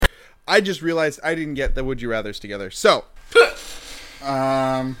I just realized I didn't get the Would You Rathers together. So,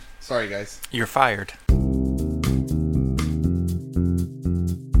 sorry guys. You're fired.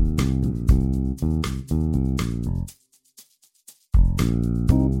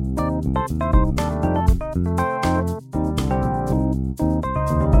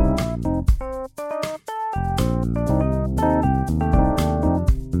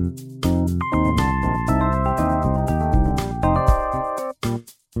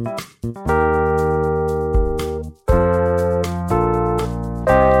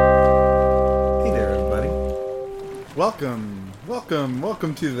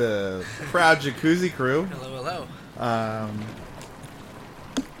 Welcome to the Proud Jacuzzi crew. Hello.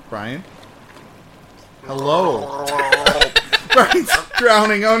 Brian. Hello. Brian's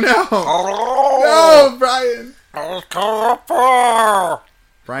drowning. Oh no. No, Brian.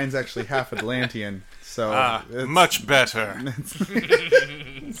 Brian's actually half Atlantean, so much better.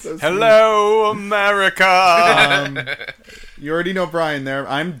 So Hello, America. You already know Brian there.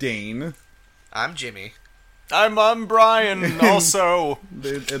 I'm Dane. I'm Jimmy. I'm Brian, also.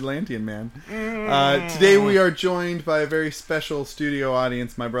 The Atlantean man. Today we are joined by a very special studio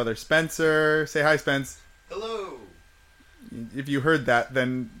audience, my brother Spencer. Say hi, Spence. Hello. If you heard that,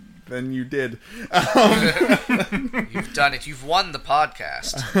 then you did. You've done it. You've won the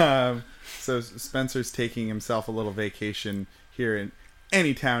podcast. So Spencer's taking himself a little vacation here in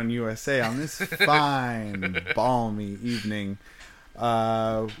Anytown, USA on this fine, balmy evening.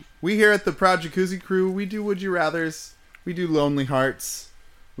 We here at the Proud Jacuzzi crew, we do Would You Rathers, we do Lonely Hearts,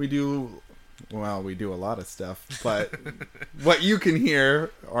 we do a lot of stuff, but what you can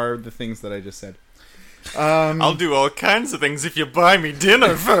hear are the things that I just said. I'll do all kinds of things if you buy me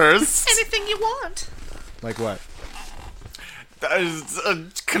dinner first. Anything you want. Like what? There's a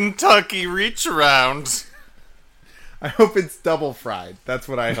Kentucky reach around. I hope it's double fried. That's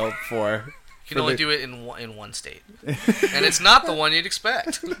what I hope for. You can only do it in one state. And it's not the one you'd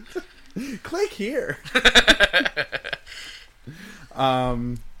expect. Click here.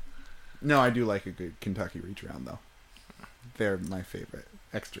 No, I do like a good Kentucky reach around though. They're my favorite.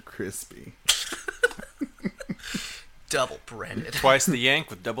 Extra crispy. Double breaded. Twice the yank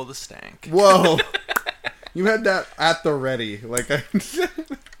with double the stank. Whoa. You had that at the ready.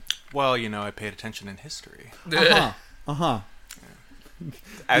 Well, I paid attention in history. Uh-huh.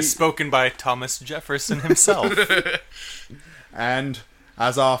 As spoken by Thomas Jefferson himself. And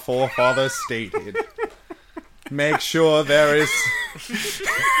as our forefathers stated, make sure there is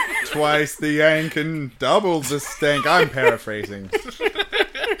twice the yank and double the stank. I'm paraphrasing. But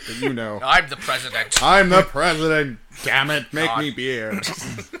I'm the president. I'm the president. Damn it, make me beer.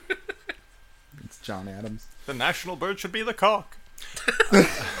 It's John Adams. The national bird should be the cock.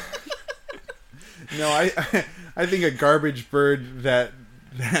 No, I think a garbage bird that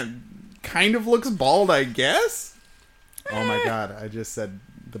kind of looks bald, I guess. Oh my god, I just said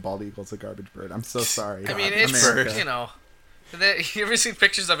the bald eagle's a garbage bird. I'm so sorry. I mean, it's, you ever seen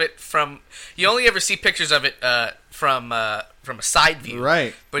pictures of it from... You only ever see pictures of it from a side view.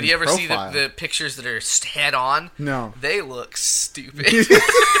 Right. But you ever see the pictures that are head on? No. They look stupid.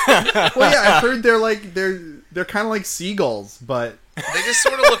 Well, yeah, I've heard they're kind of like seagulls, but... They just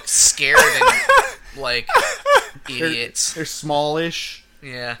sort of look scared and like idiots. They're smallish.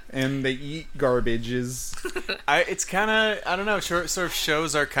 Yeah. And they eat garbages. It's kind of, I don't know, sort of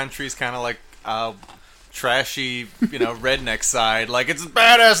shows our country's kind of like trashy, redneck side. Like, it's a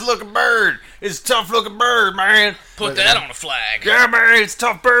badass looking bird. It's a tough looking bird, man. Put that on a flag. Yeah, man, it's a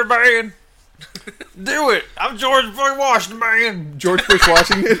tough bird, man. Do it. I'm George fucking Washington, man. George Bush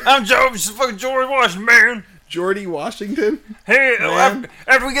Washington? I'm fucking George Washington, man. Geordie Washington? Hey,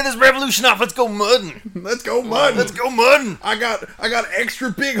 after we get this revolution off, let's go mudding. Let's go mudding. Let's go mudding. I got extra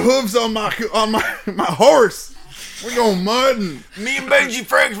big hooves on my horse. We're going mudding. Me and Benji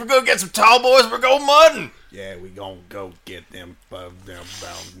Franks, we're gonna get some tall boys. We're going mudding. Yeah, we gonna go get them. I'm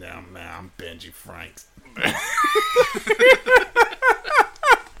Benji Franks.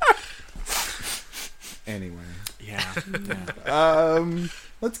 Anyway. Yeah.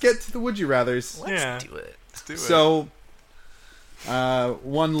 Let's get to the Would You Rathers. Let's do it. So,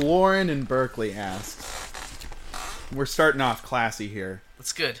 one Lauren in Berkeley asks, we're starting off classy here.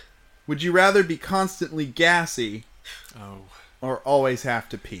 That's good. Would you rather be constantly gassy or always have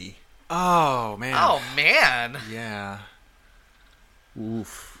to pee? Oh, man. Oh, man. Yeah.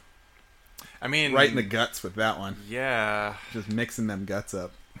 Oof. I mean... Right in the guts with that one. Yeah. Just mixing them guts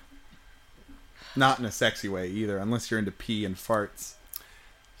up. Not in a sexy way either, unless you're into pee and farts.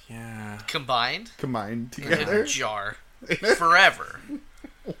 Yeah. Combined together. in a jar. Forever.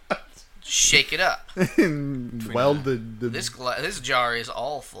 What? shake it up. and weld the This jar is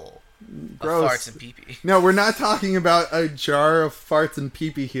all full gross. of farts and pee-pee. No, we're not talking about a jar of farts and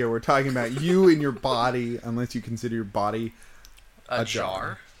pee-pee here. We're talking about you and your body, unless you consider your body A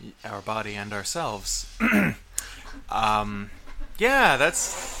jar? Our body and ourselves. Yeah,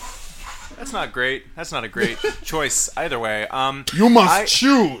 that's not great. That's not a great choice either way. You must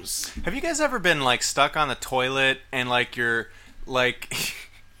choose. Have you guys ever been like stuck on the toilet and like you're like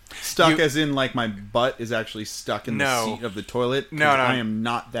Stuck as in like my butt is actually stuck in the seat of the toilet? 'Cause No. I am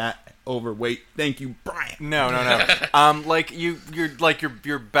not that overweight. Thank you, Brian. No. Like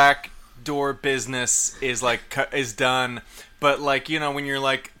your back door business is like is done, but like when you're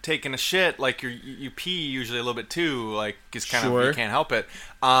like taking a shit, like you pee usually a little bit too, like it's kind of you can't help it.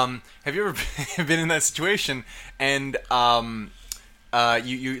 Have you ever been in that situation and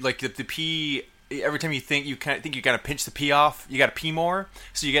you like the pee? Every time you think you gotta pinch the pee off, you gotta pee more.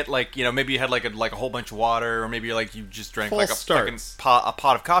 So you get like maybe you had like a whole bunch of water, or maybe you just drank like a fucking pot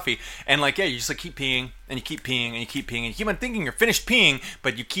of coffee, and like you just like keep peeing and you keep peeing and you keep peeing and you keep on thinking you're finished peeing,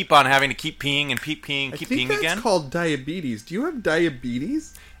 but you keep on having to keep peeing and keep peeing and keep peeing again. I think that's called diabetes. Do you have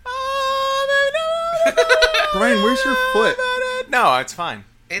diabetes? Brian, where's your foot? No, it's fine.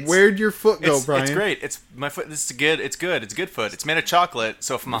 Where'd your foot go, Brian? It's great. It's my foot. This is good. It's good. It's a good foot. It's made of chocolate.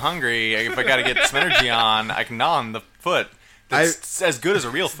 So if I'm hungry, if I got to get some energy on, I can gnaw on the foot. It's as good as a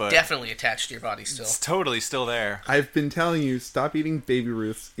real foot. Definitely attached to your body still. It's totally still there. I've been telling you, stop eating Baby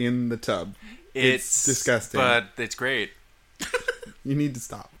Ruths in the tub. It's disgusting. But it's great. You need to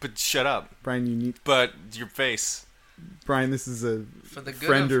stop. But shut up. Brian, you need... But your face. Brian, this is a for the good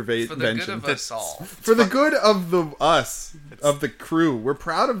friend-invention. For the good of us all. For the good of the crew. We're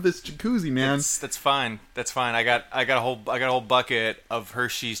proud of this jacuzzi, man. That's fine. That's fine. I got a whole bucket of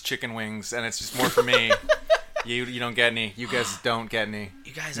Hershey's chicken wings, and it's just more for me. You don't get any. You guys don't get any.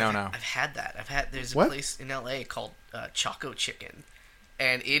 You guys, no. I've had that. There's a What? place in LA called Choco Chicken,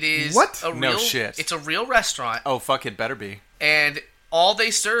 and it is What? No shit. It's a real restaurant. Oh fuck! It better be. And all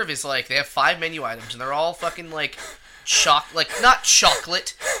they serve is like they have 5 menu items, and they're all fucking like not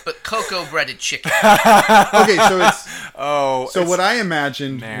chocolate, but cocoa breaded chicken. Okay, so it's... So what I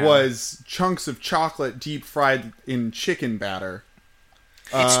imagined was chunks of chocolate deep fried in chicken batter.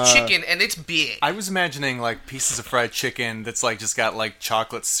 It's chicken, and it's big. I was imagining like pieces of fried chicken that's like just got like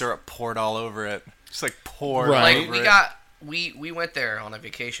chocolate syrup poured all over it, just like poured. Right. Over Like it. we went there on a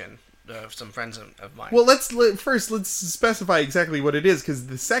vacation. Some friends of mine. Well, let's specify exactly what it is, because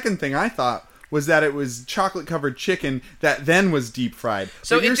the second thing I thought was that it was chocolate-covered chicken that then was deep fried.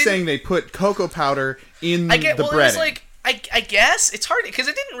 So you're saying they put cocoa powder in the breading. It was like, I guess it's hard because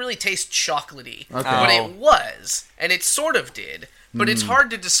it didn't really taste chocolatey, Okay. but it was, and it sort of did, but it's hard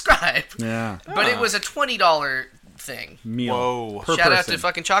to describe. Yeah. But it was a $20 thing. Meal. Whoa. Per Shout out person. to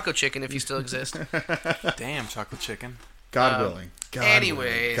fucking Choco Chicken if you still exist. Damn chocolate chicken. God willing. God anyways.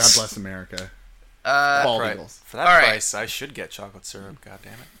 willing. God bless America. Bald Right. eagles. For that All right. price, I should get chocolate syrup. God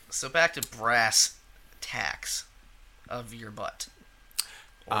damn it. So back to brass tacks of your butt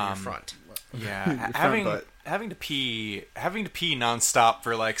or your front. Yeah, Your front butt. having to pee nonstop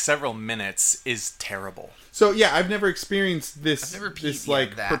for like several minutes is terrible. So yeah, I've never experienced this I've never peed, this yeah,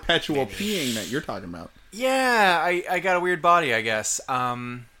 like that perpetual many. peeing that you're talking about. Yeah, I got a weird body, I guess.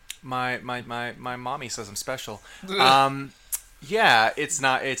 My mommy says I'm special. Yeah, it's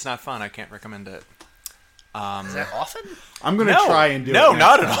not fun. I can't recommend it. Is that often? I'm gonna try and do it. No, next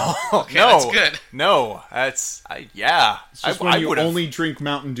not time. at all. Okay, no, that's good. No, yeah. It's just when you only drink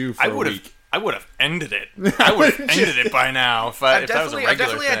Mountain Dew for a week. I would have ended it. I would have ended it by now if that was a regular I've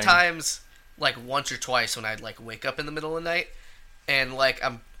definitely thing. had times like once or twice when I'd like wake up in the middle of the night and like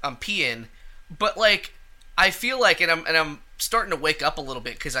I'm peeing, but like I feel like and I'm starting to wake up a little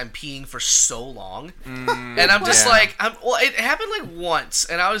bit because I'm peeing for so long, and I'm just like it happened like once,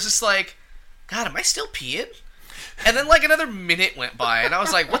 and I was just like, God, am I still peeing? And then like another minute went by, and I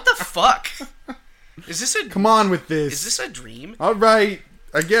was like, what the fuck? Is this a Come on with this. Is this a dream? All right,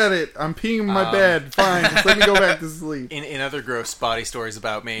 I get it. I'm peeing in my bed. Fine, just let me go back to sleep. In other gross body stories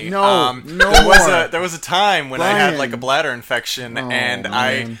about me, No there was a time when I had Brian. like a bladder infection, and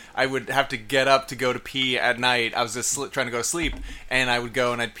man. I would have to get up to go to pee at night. I was just trying to go to sleep, and I would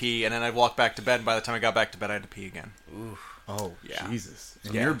go and I'd pee, and then I'd walk back to bed. And by the time I got back to bed, I had to pee again. Oh, Yeah. Jesus.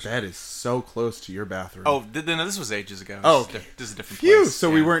 And Yeah. your bed is so close to your bathroom. Oh, no, this was ages ago. Oh, This is a different phew. place. So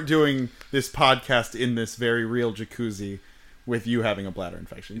we Yeah. weren't doing this podcast in this very real jacuzzi with you having a bladder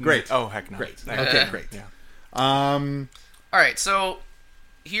infection. Great. Oh, heck no. Great. Heck Okay, no. great. Yeah. All right, so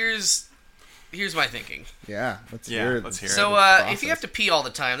here's my thinking. Yeah, let's Yeah, hear it. let's hear it. So process. if you have to pee all the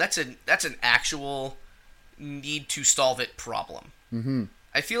time, that's an actual need to solve it problem. Mm-hmm.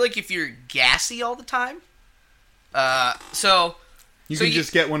 I feel like if you're gassy all the time, You can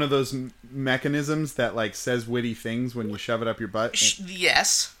just get one of those mechanisms that like says witty things when you shove it up your butt.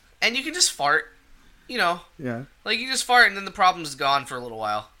 Yes, and you can just fart. You know. Yeah. Like you just fart and then the problem's gone for a little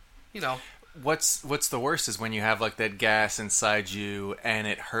while. You know. What's the worst is when you have like that gas inside you and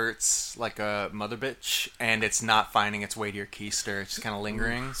it hurts like a mother bitch and it's not finding its way to your keister. It's just kind of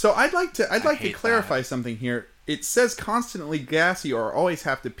lingering. So I'd like to clarify something here. It says constantly gassy or always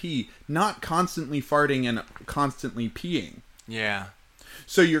have to pee, not constantly farting and constantly peeing. Yeah.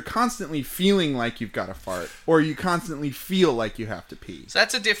 So you're constantly feeling like you've got to fart, or you constantly feel like you have to pee. So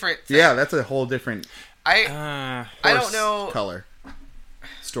that's a different thing. Yeah, that's a whole different I don't know. Color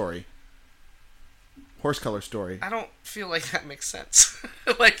story. Horse color story. I don't feel like that makes sense.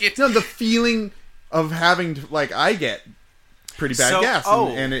 Like it's no, the feeling of having to, like, I get pretty bad gas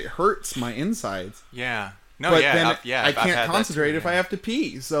and it hurts my insides. Yeah. No, but yeah, then I can't concentrate if I have to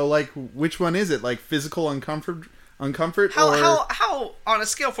pee. So like, which one is it? Like physical uncomfort? How on a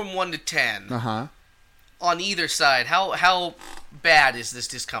scale from 1 to 10? On either side, how bad is this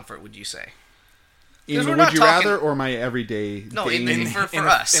discomfort? Would you say? In the Would You Rather or my everyday? No, for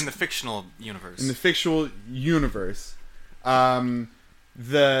us in the fictional universe. In the fictional universe, the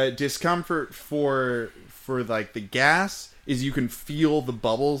discomfort for like the gas is you can feel the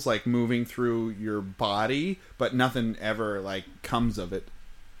bubbles like moving through your body, but nothing ever like comes of it.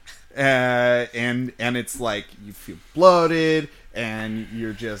 And it's like you feel bloated and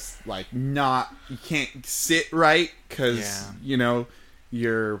you're just like you can't sit right because you know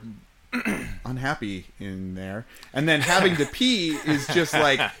you're unhappy in there, and then having to pee is just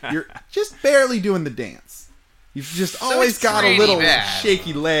like you're just barely doing the dance. You've just always got a little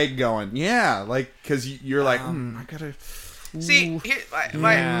shaky leg going, like because you're like I gotta see.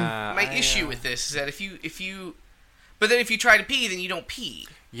 My issue with this is that if you but then if you try to pee, then you don't pee.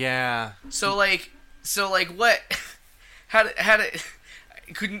 Yeah. So like what? How did?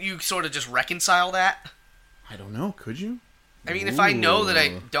 Couldn't you sort of just reconcile that? I don't know. Could you? I mean, if I know that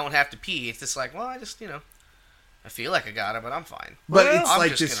I don't have to pee, it's just like, well, I just I feel like I got it, but I'm fine. But it's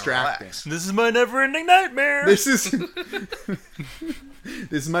like distracting. This is my never-ending nightmare. This is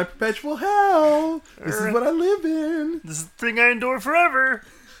my perpetual hell. This is what I live in. This is the thing I endure forever.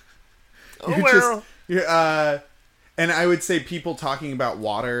 And I would say people talking about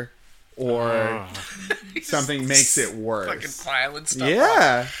water or something makes it worse. Fucking piling stuff.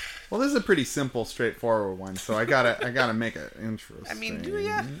 Yeah. Well, this is a pretty simple, straightforward one, so I gotta make it interesting. I mean, do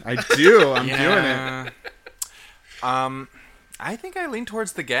ya? I do. I'm doing it. I think I lean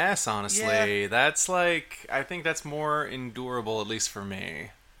towards the gas, honestly. Yeah. I think that's more endurable, at least for me.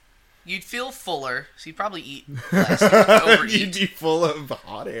 You'd feel fuller, so you'd probably eat less. Overeat. You'd be full of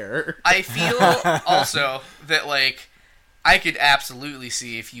hot air. I feel also that, like, I could absolutely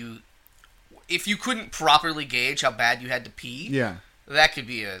see if you couldn't properly gauge how bad you had to pee. Yeah. That could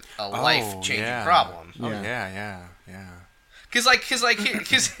be a life-changing problem. Oh, yeah. Because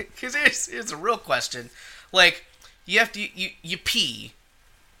here's a real question. Like, you have to you pee,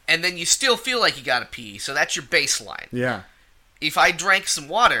 and then you still feel like you gotta pee, so that's your baseline. Yeah. If I drank some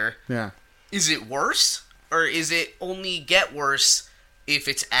water, is it worse, or is it only get worse if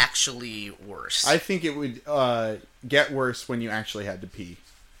it's actually worse? I think it would get worse when you actually had to pee,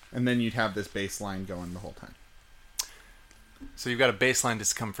 and then you'd have this baseline going the whole time. So you've got a baseline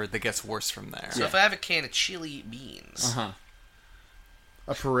discomfort that gets worse from there. So if I have a can of chili beans,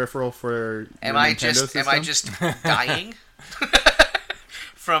 a peripheral for am I just dying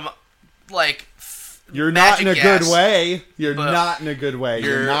from like? You're not in a good way. You're not in a good way.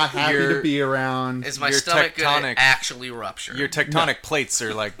 You're not happy to be around. Is my stomach going to actually rupture? Your tectonic plates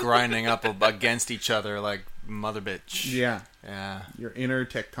are like grinding up against each other like mother bitch. Yeah. Yeah. Your inner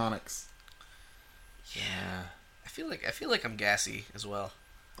tectonics. Yeah. I feel like I'm gassy as well.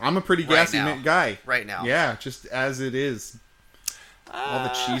 I'm a pretty gassy guy. Right now. Yeah, just as it is. All the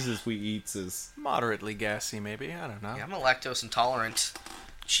cheeses we eat is moderately gassy, maybe. I don't know. Yeah, I'm a lactose intolerant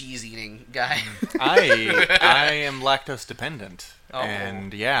cheese eating guy. I am lactose dependent. Oh.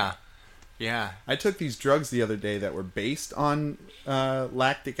 And yeah. I took these drugs the other day that were based on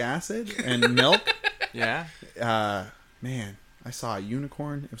lactic acid and milk. Yeah. Man, I saw a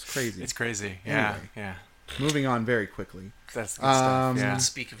unicorn. It was crazy. It's crazy. Yeah. Anyway, yeah. Moving on very quickly. That's good stuff. Yeah.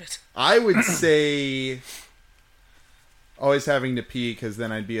 Speak of it. I would say always having to pee, because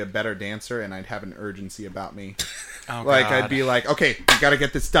then I'd be a better dancer and I'd have an urgency about me. Oh, like, God. I'd be like, okay, we gotta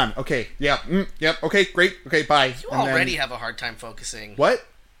get this done. Okay, yeah, yep, okay, great, okay, bye. You already have a hard time focusing. What?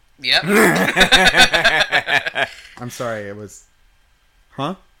 Yep. I'm sorry, it was...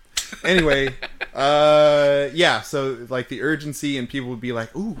 Huh? Anyway, yeah, so like the urgency, and people would be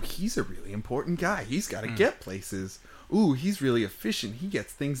like, ooh, he's a really important guy. He's got to get places. Ooh, he's really efficient. He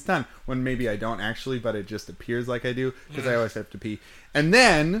gets things done. When maybe I don't actually, but it just appears like I do, because I always have to pee. And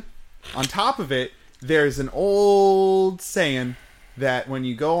then, on top of it, there's an old saying that when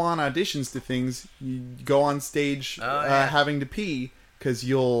you go on auditions to things, you go on stage having to pee, because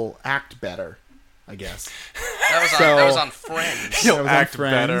you'll act better, I guess. That was on Friends. You'll act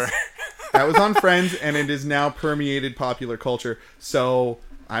better. That was on Friends, and it is now permeated popular culture. So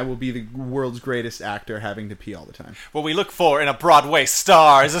I will be the world's greatest actor having to pee all the time. What we look for in a Broadway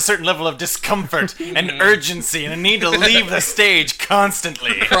star is a certain level of discomfort and urgency and a need to leave the stage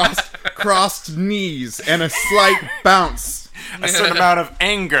constantly. Crossed knees and a slight bounce. A certain amount of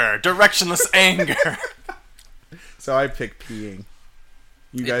anger, directionless anger. So I pick peeing.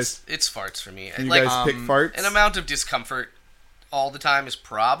 You guys... It's farts for me. You guys pick farts? An amount of discomfort all the time is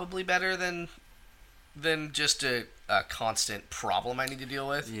probably better than just a constant problem I need to deal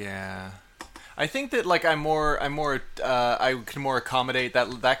with. Yeah, I think that like I can more accommodate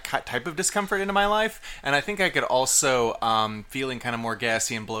that type of discomfort into my life, and I think I could also feeling kind of more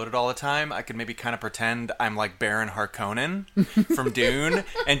gassy and bloated all the time. I could maybe kind of pretend I'm like Baron Harkonnen from Dune,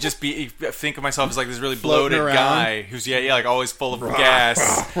 and just think of myself as like this really bloated guy who's like always full of gas,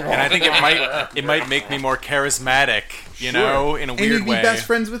 and I think it might make me more charismatic. You know, in a weird way. And you'd be best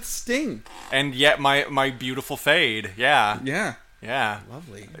friends with Sting. And yet my beautiful Fade. Yeah. Yeah. Yeah.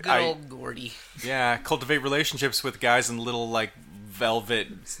 Lovely. Good old Gordy. Yeah. Cultivate relationships with guys in little, like, velvet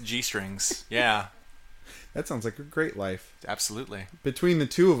G-strings. Yeah. That sounds like a great life. Absolutely. Between the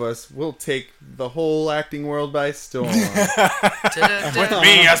two of us, we'll take the whole acting world by storm. With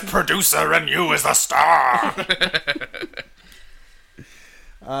me as producer and you as the star.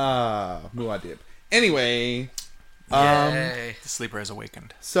 Muad'Dib. Anyway... The sleeper has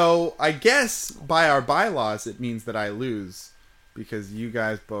awakened. So I guess by our bylaws it means that I lose because you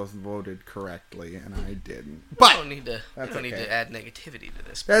guys both voted correctly and I didn't. But I don't need to add negativity to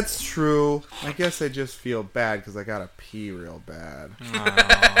this. That's true. I guess I just feel bad because I gotta pee real bad.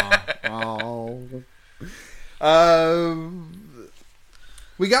 Oh.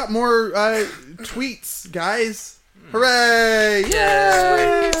 We got more tweets, guys. Hooray!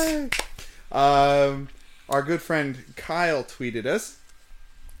 Yay! Our good friend Kyle tweeted us.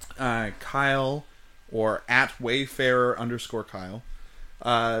 Kyle, or at Wayfarer_Kyle.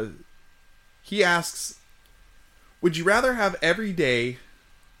 He asks, would you rather have every day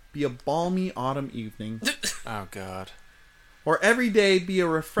be a balmy autumn evening? Oh, God. Or every day be a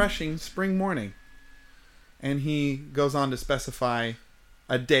refreshing spring morning? And he goes on to specify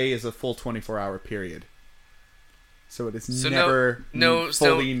a day is a full 24-hour period. So it is never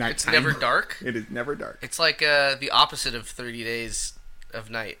fully nighttime. It's never dark? It is never dark. It's like the opposite of 30 Days of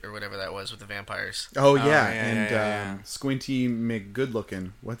Night, or whatever that was with the vampires. Oh, yeah. Squinty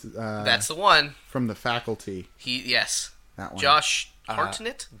McGoodlookin. That's the one. From The Faculty. Yes. That one. Josh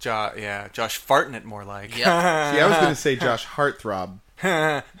Hartnett? Josh Fartnett, more like. Yep. See, I was going to say Josh Heartthrob.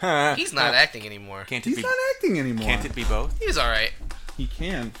 He's not acting anymore. He's not acting anymore. Can't it be both? He's alright. He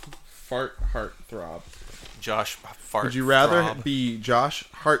can. Heartthrob. Josh Fart. Would you rather be Josh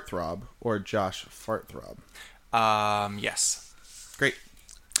Heartthrob or Josh Fartthrob? Yes. Great.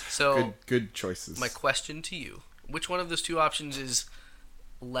 So good choices. My question to you: which one of those two options is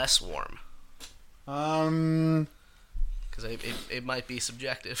less warm? Because it might be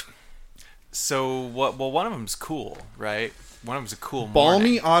subjective. So what? Well, one of them's cool, right? One of them's a cool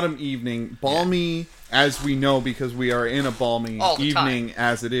balmy autumn evening. Balmy, as we know, because we are in a balmy evening time.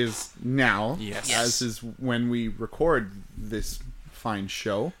 As it is now. Yes. As is when we record this fine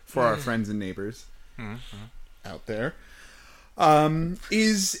show for our friends and neighbors out there.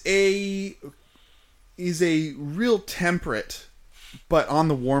 Is a real temperate, but on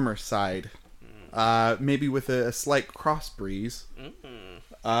the warmer side. Maybe with a slight cross breeze.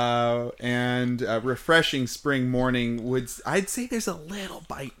 And a refreshing spring morning I'd say there's a little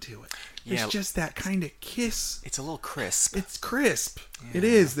bite to it. There's just that kind of kiss. It's a little crisp. It's crisp. Yeah. It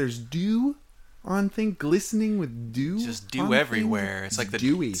is. There's dew on things, glistening with dew. Just dew everywhere. It's like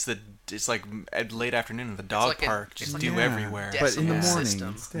dewy. It's like at late afternoon in the dog park. Just dew everywhere. But in the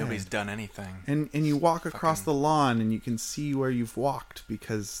morning, nobody's done anything. And you walk across the lawn and you can see where you've walked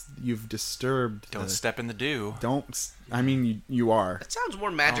because you've disturbed. Don't step in the dew. I mean, you are. That sounds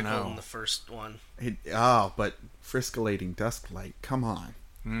more magical than the first one. But friscolating dusklight. Come on.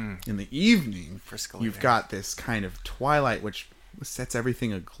 In the evening, you've got this kind of twilight which sets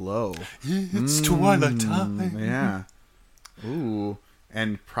everything aglow. It's twilight time. Yeah. Ooh.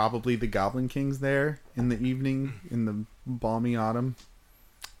 And probably the Goblin King's there in the evening, in the balmy autumn.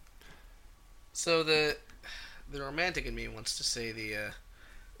 So the romantic in me wants to say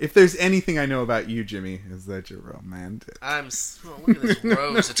If there's anything I know about you, Jimmy, is that you're romantic. Look at this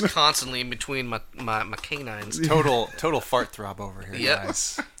rose. It's constantly in between my canines. Total fart throb over here,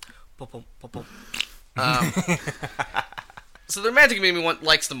 guys. So the romantic in me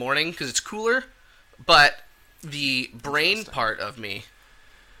likes the morning because it's cooler, but the brain part of me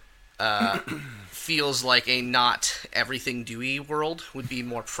feels like a not everything dewy world would be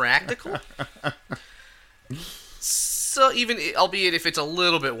more practical. So even, albeit if it's a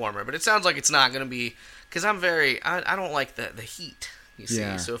little bit warmer, but it sounds like it's not going to be, because I don't like the heat, you see.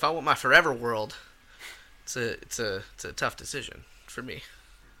 Yeah. So if I want my forever world, it's a tough decision for me.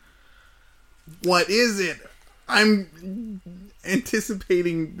 What is it? I'm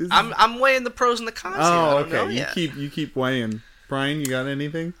anticipating this. I'm weighing the pros and the cons here. I don't know yet. You keep weighing. Brian, you got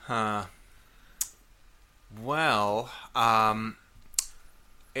anything? Well,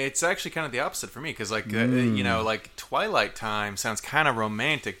 it's actually kind of the opposite for me because, like, like twilight time sounds kind of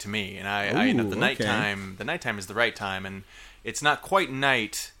romantic to me, and I the nighttime. The nighttime is the right time, and it's not quite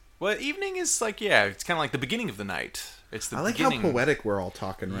night. Well, evening is like it's kind of like the beginning of the night. It's the beginning. How poetic we're all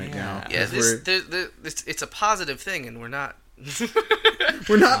talking right now. Yeah, it's a positive thing, and we're not.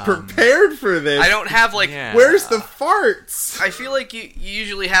 We're not prepared for this. I don't have Where's the farts? I feel like you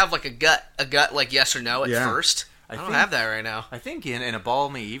usually have like a gut like yes or no at first. I don't have that right now. I think in a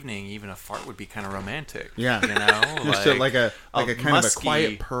balmy evening, even a fart would be kind of romantic. Yeah, just like a kind of a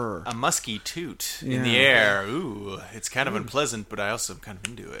quiet purr, a musky toot in the air. Ooh, it's kind of unpleasant, but I also am kind of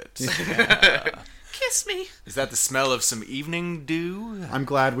into it. Yeah. Kiss me. Is that the smell of some evening dew? I'm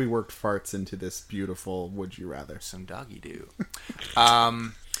glad we worked farts into this beautiful would you rather. Some doggy dew.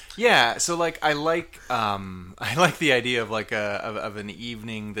 Yeah, so like I like the idea of like of an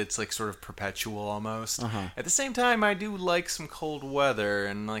evening that's like sort of perpetual almost. Uh-huh. At the same time, I do like some cold weather,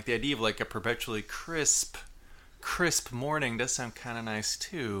 and like the idea of like a perpetually crisp morning does sound kind of nice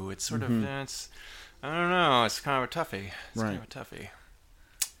too. It's sort of I don't know. It's kind of a toughie. Kind of a toughie.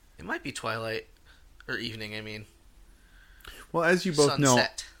 It might be twilight or evening. I mean, well, as you both know,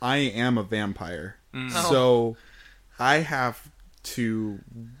 I am a vampire, so I have to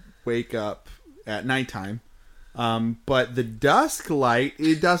wake up at nighttime, but the dusk light,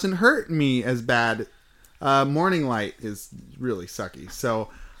 it doesn't hurt me as bad. Morning light is really sucky, so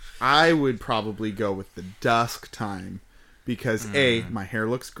I would probably go with the dusk time because my hair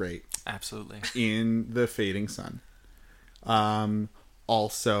looks great, absolutely, in the fading sun.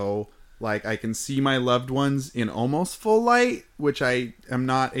 Also, like, I can see my loved ones in almost full light, which I am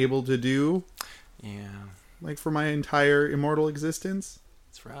not able to do. Yeah. Like, for my entire immortal existence.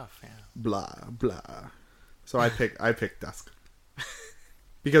 It's rough, yeah. Blah, blah. So I pick dusk.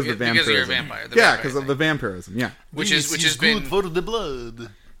 Because of the vampirism. Because you're a vampire. Because of the vampirism, yeah. Which has been good for the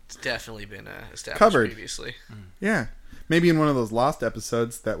blood. It's definitely been established covered previously. Yeah. Maybe in one of those Lost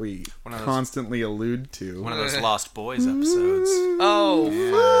episodes that we constantly allude to. One of those Lost Boys episodes. Oh,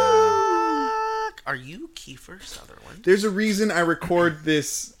 fuck. Are you Kiefer Sutherland? There's a reason I record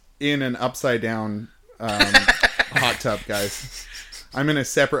this in an upside down hot tub, guys. I'm in a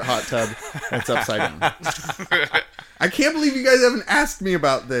separate hot tub that's upside down. I can't believe you guys haven't asked me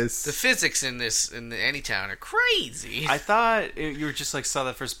about this. The physics in the Anytown are crazy. I thought you were just like saw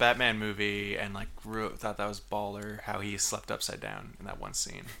the first Batman movie and like thought that was baller how he slept upside down in that one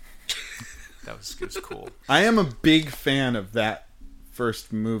scene. It was cool. I am a big fan of that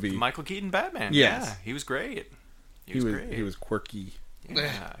first movie. Michael Keaton Batman. Yes. Yeah, he was great. He was quirky.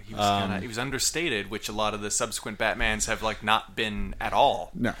 Yeah, he was understated, which a lot of the subsequent Batmans have like not been at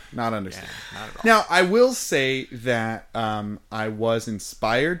all. No, not understated. Yeah, not at all. Now, I will say that I was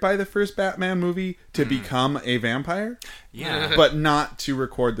inspired by the first Batman movie to become a vampire. Yeah, but not to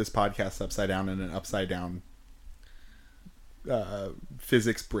record this podcast upside down in an upside down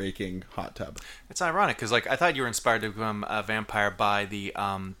physics breaking hot tub. It's ironic because like I thought you were inspired to become a vampire by the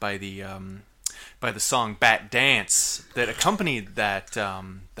song "Bat Dance" that accompanied that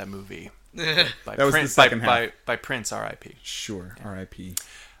movie. That was the second half. By Prince, R.I.P. Sure, R.I.P.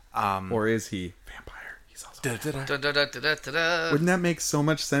 Or is he vampire? He's also Wouldn't that make so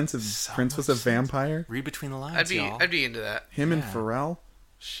much sense if Prince was a vampire? Read between the lines, I'd be into that. Him and Pharrell?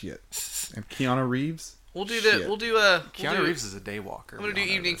 Shit. And Keanu Reeves? Keanu Reeves is a daywalker. I'm gonna do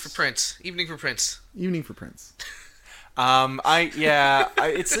Evening for Prince. Evening for Prince. Evening for Prince. It's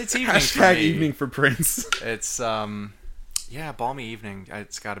evening Hashtag for me. Evening for Prince. It's balmy evening.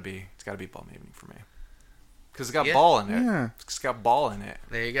 It's gotta be balmy evening for me because it's got ball in it. Yeah, it's got ball in it.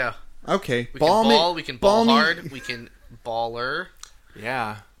 There you go. Okay, we can ball hard. We can baller.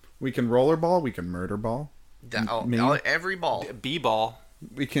 Yeah, we can rollerball. We can murder ball. Every ball. B-ball.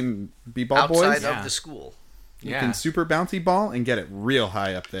 We can be ball outside boys. of the school. You can super bouncy ball and get it real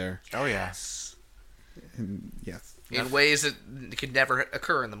high up there. Oh, yeah. And yes. In ways that could never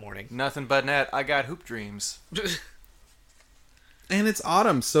occur in the morning. Nothing but net. I got hoop dreams. And it's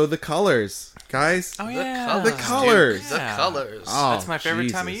autumn, so the colors. Guys. Oh, yeah. The colors. The colors. Oh, That's my favorite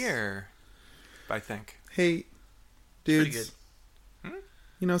time of Jesus. year, I think. Hey, dudes. Pretty good.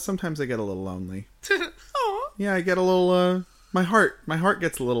 You know, sometimes I get a little lonely. Oh, Yeah, I get a little, my heart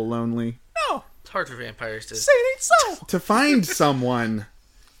gets a little lonely. no. It's hard for vampires to... Say it ain't so. To find someone,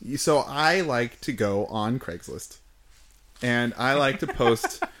 so I like to go on Craigslist. And I like to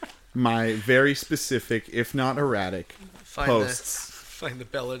post my very specific, if not erratic, posts. Find the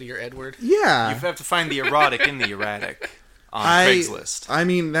Bellady or Edward. Yeah. You have to find the erotic in the erratic on Craigslist. I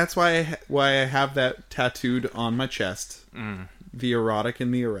mean, that's why I have that tattooed on my chest. The erotic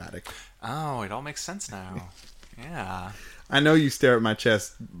and the erratic. Oh, it all makes sense now. Yeah. I know you stare at my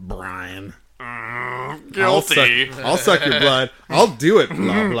chest, Brian. Guilty. I'll suck your blood. I'll do it.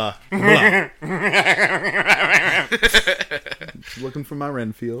 Blah, blah, blah. Looking for my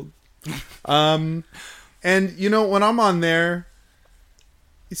Renfield. And, you know, when I'm on there,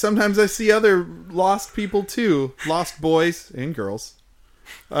 sometimes I see other lost people, too. Lost boys and girls.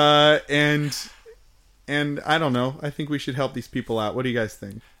 And I don't know. I think we should help these people out. What do you guys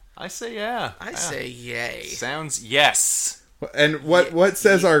think? I say yeah. I say yay. Sounds yes. And what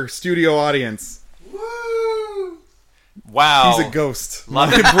says our studio audience? Wow. He's a ghost. My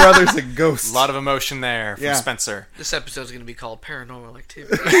brother's a ghost. A lot of emotion there from Yeah. Spencer. This episode's going to be called Paranormal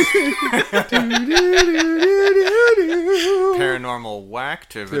Activity. Paranormal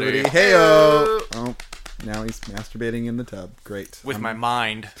whacktivity. Heyo. Oh, now he's masturbating in the tub. Great. With my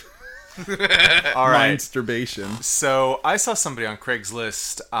mind. All right. Masturbation. So I saw somebody on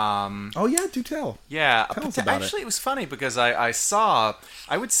Craigslist. Oh yeah, do tell. Yeah. Tell us about actually, it was funny because I saw,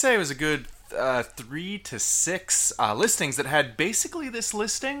 I would say it was a good 3 to 6 listings that had basically this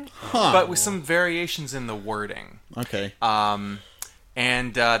listing, but with some variations in the wording. Okay. And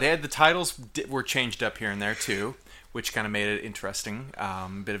they had the titles were changed up here and there too, which kind of made it interesting.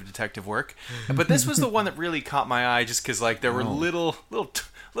 Bit of detective work. But this was the one that really caught my eye, just because like there were little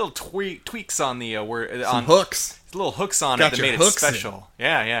tweaks on the word on hooks. Little hooks on Got it that your made it hooks special.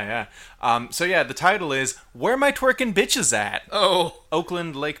 Yeah. So yeah, the title is "Where My Twerkin' Bitches At?" Oh.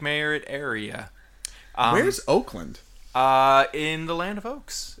 Oakland, Lake Merritt area. Where's Oakland? In the Land of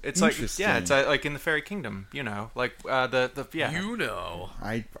Oaks. It's like Interesting. it's like in the Fairy Kingdom. You know, like the yeah. You know.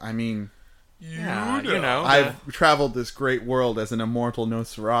 I mean, Yeah, you know. I've traveled this great world as an immortal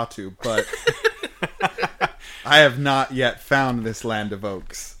Nosferatu, but I have not yet found this Land of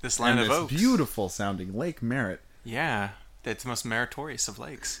Oaks. This Land and of this Oaks. beautiful sounding Lake Merritt. Yeah, it's the most meritorious of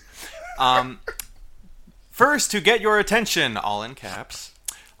lakes. First, to get your attention, all in caps,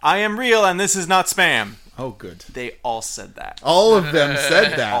 I am real and this is not spam. Oh, good. They all said that. All of them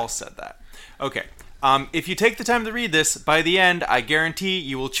said that. All said that. Okay. If you take the time to read this, by the end, I guarantee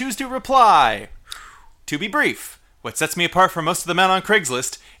you will choose to reply. To be brief, what sets me apart from most of the men on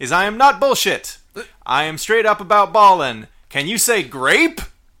Craigslist is I am not bullshit. I am straight up about ballin'. Can you say grape?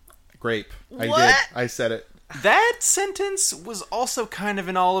 Grape. I What? did. I said it. That sentence was also kind of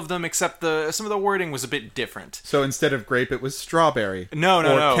in all of them, except some of the wording was a bit different. So instead of grape, it was strawberry. No.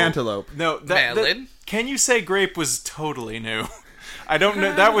 Or cantaloupe. No, Melon? Can you say grape was totally new. I don't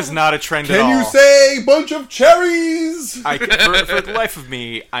know. That was not a trend at all. Can you say bunch of cherries? For the life of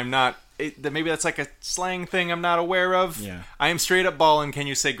me, I'm not. Maybe that's like a slang thing I'm not aware of. Yeah. I am straight up ballin'. Can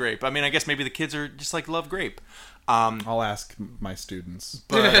you say grape? I mean, I guess maybe the kids are just like love grape. I'll ask my students.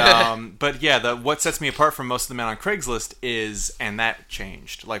 But yeah, what sets me apart from most of the men on Craigslist is, and that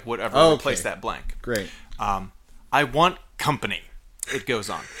changed. Like whatever, replace that blank. Great. I want company. It goes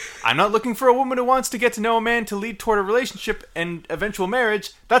on. I'm not looking for a woman who wants to get to know a man to lead toward a relationship and eventual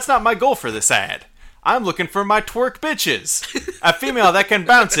marriage. That's not my goal for this ad. I'm looking for my twerk bitches. A female that can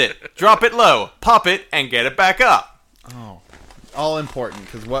bounce it, drop it low, pop it, and get it back up. Oh. All important,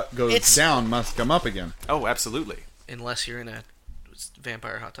 because what goes down must come up again. Oh, absolutely. Unless you're in a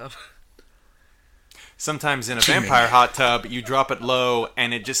vampire hot tub. Sometimes in a vampire hot tub, you drop it low,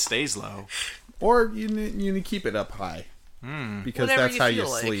 and it just stays low. Or you need to keep it up high. Because Whatever that's you how you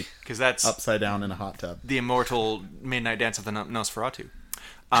feel like. sleep. Because that's Upside down in a hot tub. the immortal midnight dance of the Nosferatu.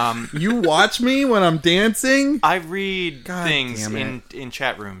 You watch me when I'm dancing? I read God things damn in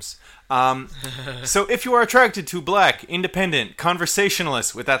chat rooms. So if you are attracted to black, independent,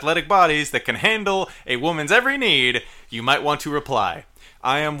 conversationalists with athletic bodies that can handle a woman's every need, you might want to reply.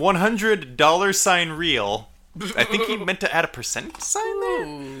 I am $100 real. I think he meant to add a percent sign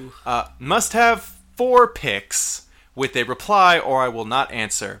there. Must have 4 pics with a reply, or I will not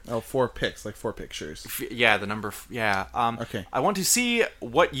answer. Oh, 4 pics, like 4 pictures. Yeah, the number. Yeah. Okay. I want to see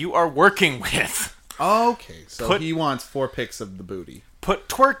what you are working with. Okay, so he wants 4 pics of the booty. Put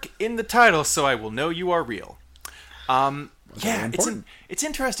twerk in the title so I will know you are real. Yeah, it's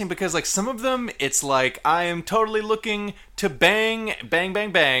interesting because like some of them, it's like I am totally looking to bang, bang,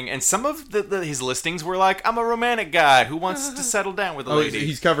 bang, bang, and some of his listings were like I'm a romantic guy who wants to settle down with a lady.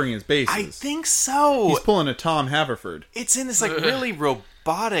 He's covering his bases. I think so. He's pulling a Tom Haverford. It's in this like really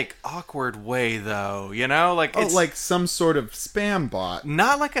robotic, awkward way, though. You know, like it's like some sort of spam bot.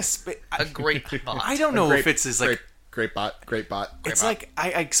 Not like a great bot. I don't know if it's as like. Great bot. It's like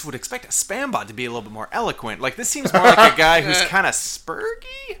I would expect a spam bot to be a little bit more eloquent. Like this seems more like a guy who's kind of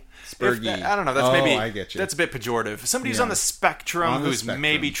spurgy. I don't know. That's maybe I get you. That's a bit pejorative. Somebody who's on the spectrum who's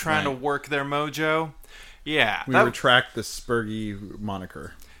maybe trying to work their mojo. Yeah, we retract the spurgy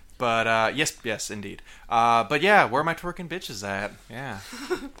moniker. But yes, indeed. But yeah, where are my twerking bitches at? Yeah,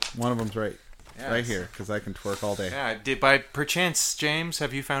 one of them's right here because I can twerk all day. Yeah, by perchance, James,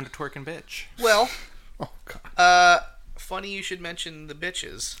 have you found a twerking bitch? Well. Oh, God. Funny you should mention the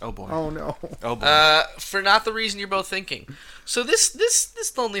bitches. Oh, boy. Oh, no. Oh, boy. For not the reason you're both thinking. So this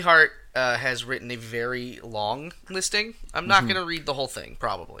Lonely Heart has written a very long listing. I'm not going to read the whole thing,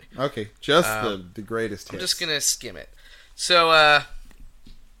 probably. Okay, just the greatest hits. I'm just going to skim it. So,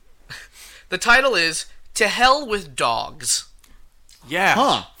 the title is To Hell with Dogs. Yeah.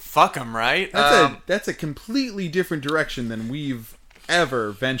 Huh. Fuck them, right? That's a completely different direction than we've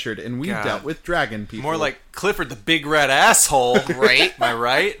ever ventured, and we've dealt with dragon people. More like Clifford the Big Red Asshole, right? Am I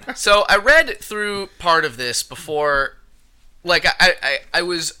right? So I read through part of this before, like I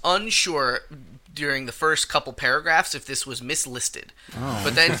was unsure during the first couple paragraphs if this was mislisted,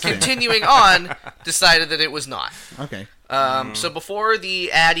 but then continuing on, decided that it was not. Okay. So before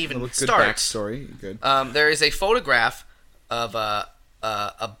the ad even starts, backstory. Good. There is a photograph of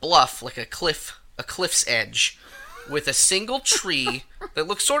a bluff, like a cliff's edge, with a single tree that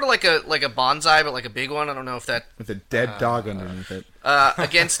looks sort of like a bonsai, but like a big one. I don't know if that with a dead dog underneath it.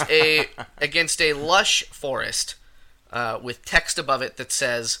 Against a lush forest, with text above it that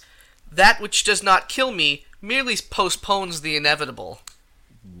says, "That which does not kill me merely postpones the inevitable."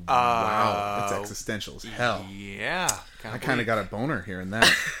 Wow, that's existential as hell. Yeah, I kind of got a boner hearing that.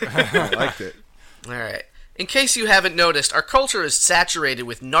 I liked it. All right. In case you haven't noticed, our culture is saturated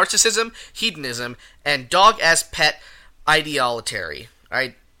with narcissism, hedonism, and dog-as-pet idolatry.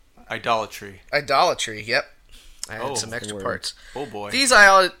 Idolatry. Idolatry, yep. I added some extra parts. Oh, boy. These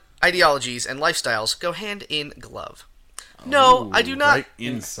ideologies and lifestyles go hand in glove. No, I do not... Right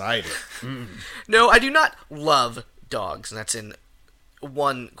inside it. No, I do not love dogs, and that's in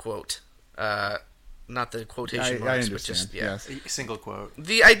one quote. Not the quotation marks, but just yes. Single quote.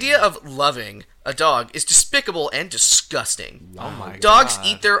 The idea of loving a dog is despicable and disgusting. Wow. Oh my god. Dogs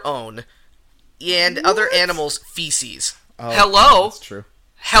eat their own and other animals' feces. Oh, Hello? That's true.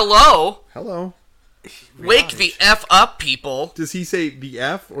 Hello? Wake the F up, people. Does he say the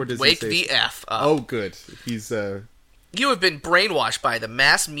F or does Wake he say... the F up. Oh, good. He's You have been brainwashed by the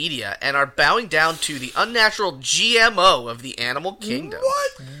mass media and are bowing down to the unnatural GMO of the animal kingdom.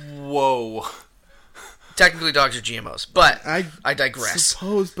 What? Whoa. Technically, dogs are GMOs, but I digress.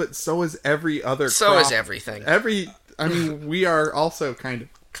 Suppose, but so is every other So crop. is everything. I mean, we are also kind of...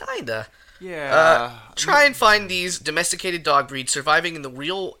 Kinda. Yeah. Try and find these domesticated dog breeds surviving in the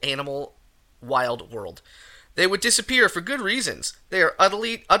real animal wild world. They would disappear for good reasons. They are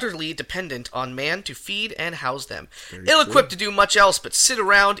utterly dependent on man to feed and house them. Ill-equipped to do much else but sit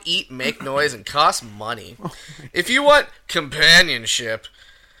around, eat, make noise, and cost money. If you want companionship...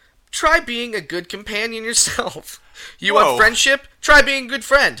 try being a good companion yourself. You want friendship? Try being a good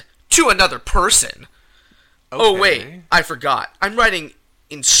friend. To another person. Okay. Oh, wait. I forgot. I'm writing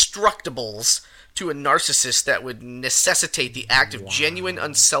instructables to a narcissist that would necessitate the act of genuine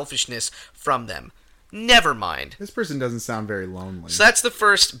unselfishness from them. Never mind. This person doesn't sound very lonely. So that's the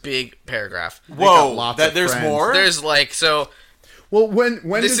first big paragraph. Whoa. There's more? There's like, so... Well, when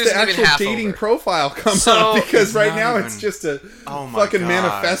does the actual dating profile come up? Because right now it's just a fucking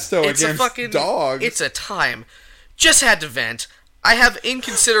manifesto against dogs. It's a time. Just had to vent. I have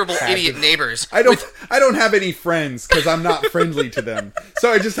inconsiderable idiot neighbors. I don't have any friends because I'm not friendly to them.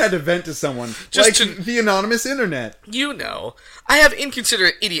 So I just had to vent to someone. The anonymous internet. You know. I have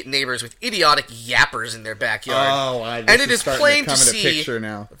inconsiderate idiot neighbors with idiotic yappers in their backyard. And it is plain to see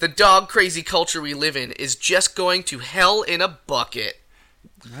the dog crazy culture we live in is just going to hell in a bucket.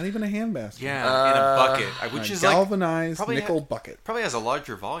 Not even a handbasket. Yeah, in a bucket, which is galvanized nickel bucket. Probably has a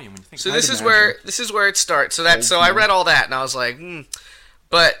larger volume when you think. So this is where it starts. So I read all that and I was like,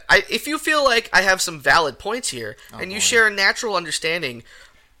 But if you feel like I have some valid points here, and you share a natural understanding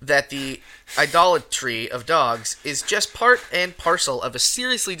that the idolatry of dogs is just part and parcel of a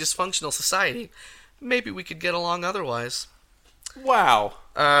seriously dysfunctional society, maybe we could get along otherwise. Wow.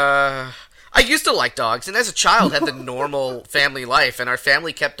 I used to like dogs, and as a child had the normal family life, and our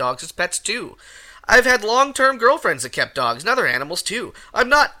family kept dogs as pets too. I've had long-term girlfriends that kept dogs and other animals too. I'm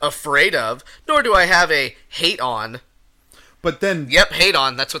not afraid of, nor do I have a hate on. But then... Yep, hate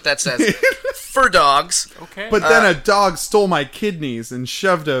on, that's what that says. For dogs. Okay. But then a dog stole my kidneys and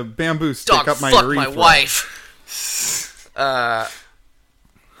shoved a bamboo stick up my urethra. Dog fucked my wife.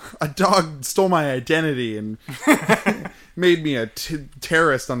 A dog stole my identity and made me a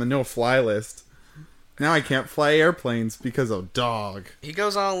terrorist on the no-fly list. Now I can't fly airplanes because of dog. He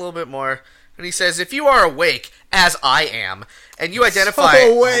goes on a little bit more, and he says, if you are awake, as I am, and you identify...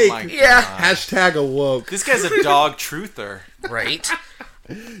 So awake! Oh my yeah. God. Hashtag awoke. This guy's a dog truther. Right?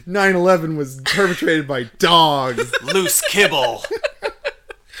 9/11 was perpetrated by dogs. Loose kibble.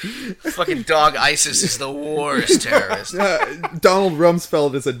 Fucking dog ISIS is the worst terrorist. Donald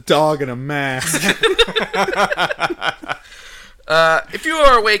Rumsfeld is a dog in a mask. If you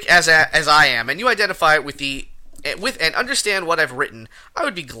are awake as I am, and you identify with and understand what I've written, I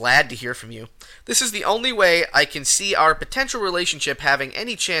would be glad to hear from you. This is the only way I can see our potential relationship having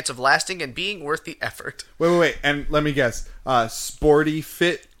any chance of lasting and being worth the effort. Wait. And let me guess. Sporty,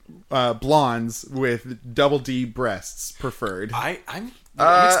 fit blondes with double D breasts preferred. I'm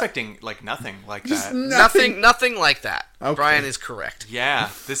expecting like nothing like that. Nothing like that. Okay. Brian is correct. Yeah,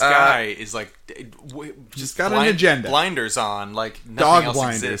 this guy is like just got an agenda. Blinders on, like nothing Dog else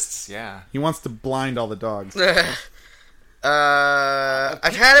blinders. exists. Yeah. He wants to blind all the dogs.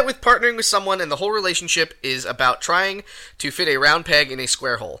 I've had it with partnering with someone, and the whole relationship is about trying to fit a round peg in a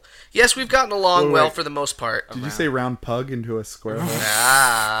square hole. Yes, we've gotten along well for the most part. Did you say round pug into a square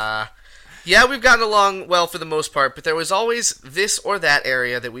hole? Yeah, we've gotten along well for the most part, but there was always this or that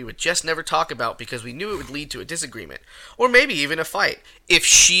area that we would just never talk about because we knew it would lead to a disagreement, or maybe even a fight. If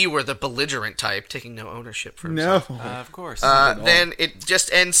she were the belligerent type, taking no ownership for himself. No. Of course. Then it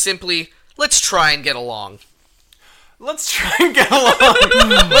just ends simply, let's try and get along. Let's try and get along.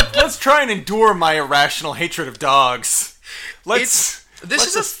 Let's try and endure my irrational hatred of dogs. This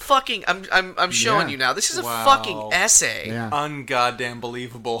is a fucking... I'm showing you now. This is a fucking essay. Yeah. Ungoddamn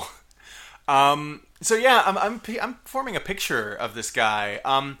believable. So yeah, I'm forming a picture of this guy.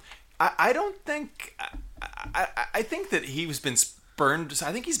 I don't think... I think that he's been spurned...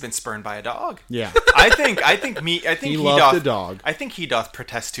 I think he's been spurned by a dog. Yeah. I think he loved the dog. I think he doth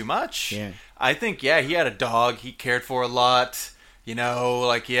protest too much. Yeah. I think, he had a dog he cared for a lot. You know,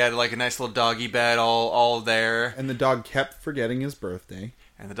 like he had like a nice little doggy bed all there. And the dog kept forgetting his birthday.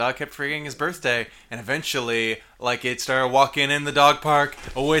 And eventually, like, it started walking in the dog park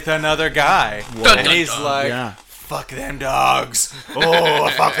with another guy. Whoa. And he's like, fuck them dogs.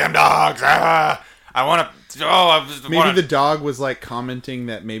 Oh, fuck them dogs. I want to... Maybe the dog was, like, commenting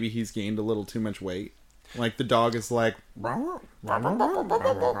that maybe he's gained a little too much weight. Like, the dog is like...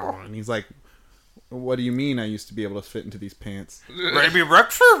 And he's like, what do you mean I used to be able to fit into these pants? Baby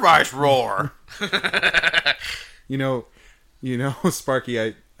Rexer rice roar. You know, Sparky,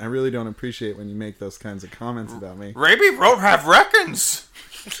 I really don't appreciate when you make those kinds of comments about me. Raby don't have reckons.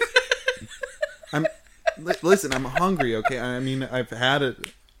 Listen, I'm hungry, okay? I mean, I've had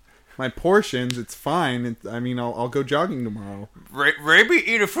my portions. It's fine. I'll go jogging tomorrow. Raby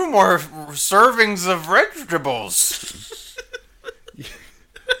eat a few more servings of vegetables.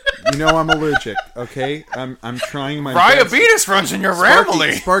 You know I'm allergic, okay? I'm trying my Diabetes best. runs in your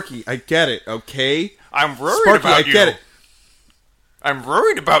family. Sparky, I get it, okay? I'm worried about you. I get it. I'm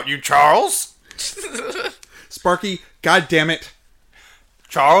worried about you, Charles. Sparky, God damn it.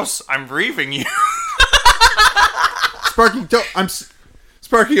 Charles, I'm grieving you. Sparky,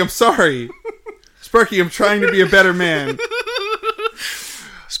 Sparky, I'm sorry. Sparky, I'm trying to be a better man.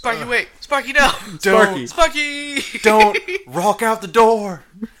 Sparky, wait. Sparky, no. Sparky. Sparky. Don't walk out the door.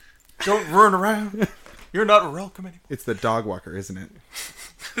 Don't run around. You're not welcome anymore. It's the dog walker, isn't it?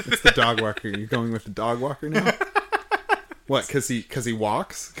 It's the dog walker. You're going with the dog walker now? What, because he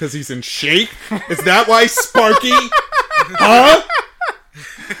walks? Because he's in shape? Is that why, Sparky? Huh?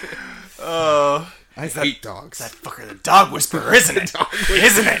 I hate dogs. That fucker, the dog whisperer, isn't it?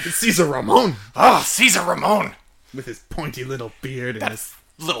 Isn't it? It's Caesar Ramon. Oh, Caesar Ramon. With his pointy little beard and his...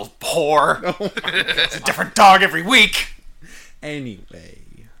 little whore. Oh my God. It's a different dog every week. Anyway.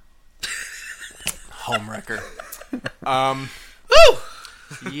 Homewrecker.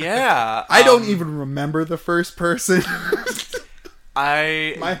 Yeah. I don't even remember the first person.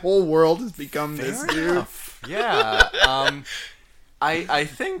 My whole world has become this dude. Yeah. I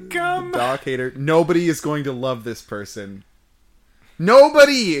think Dog hater. Nobody is going to love this person.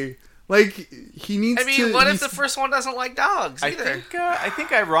 Nobody. Like he needs. I mean, what if the first one doesn't like dogs either? I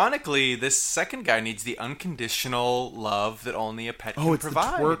think ironically, this second guy needs the unconditional love that only a pet can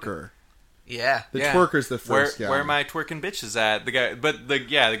provide. The twerker. Yeah, the twerker's the first guy. Where are my twerking bitches at? The guy, but the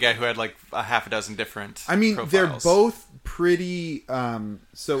guy who had like a half a dozen different. I mean, profiles. they're both pretty.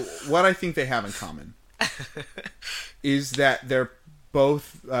 So what I think they have in common is that they're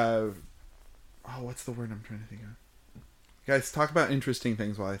both. What's the word I'm trying to think of? Guys, talk about interesting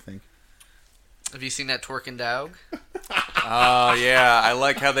things while I think. Have you seen that twerking dog? Oh, yeah. I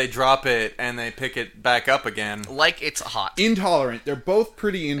like how they drop it and they pick it back up again. Like it's hot. Intolerant. They're both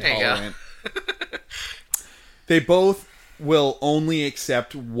pretty intolerant. They both will only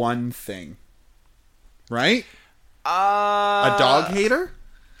accept one thing. Right? A dog hater?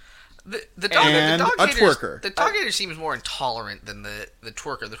 The dog twerker. The dog hater seems more intolerant than the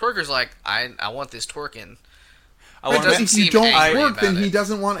twerker. The twerker's like, I want this twerking. If you don't twerk, then he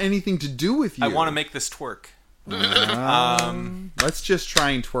doesn't want anything to do with you. I want to make this twerk. Let's just try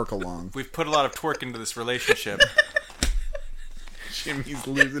and twerk along. We've put a lot of twerk into this relationship. Jimmy's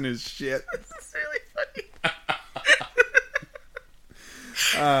losing his shit. That's really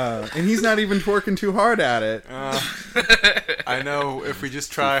funny. And he's not even twerking too hard at it. I know if we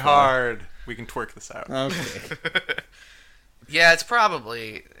just try hard, we can twerk this out. Okay. Yeah, it's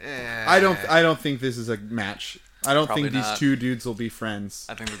probably. I don't think this is a match. I don't Probably think these not. two dudes will be friends.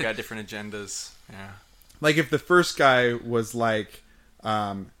 I think we've got different agendas. Yeah. Like if the first guy was like,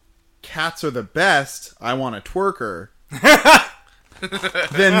 cats are the best, I want a twerker.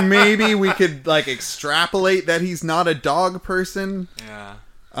 Then maybe we could like extrapolate that he's not a dog person. Yeah.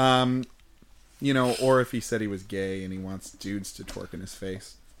 Or if he said he was gay and he wants dudes to twerk in his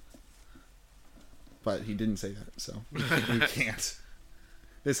face. But he didn't say that, so we can't.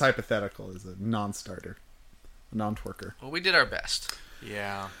 This hypothetical is a non-starter. A non-twerker. Well, we did our best.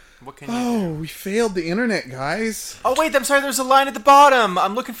 Yeah. What can you do? We failed the internet, guys. Oh, wait, I'm sorry, there's a line at the bottom.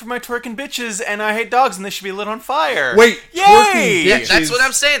 I'm looking for my twerking bitches, and I hate dogs, and they should be lit on fire. Wait, yay! twerking Yeah, bitches. that's what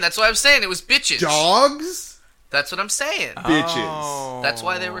I'm saying. That's what I'm saying. It was bitches. Dogs? That's what I'm saying. Bitches. Oh. That's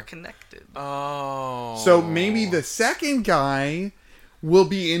why they were connected. Oh. So maybe the second guy will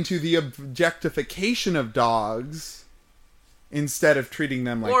be into the objectification of dogs instead of treating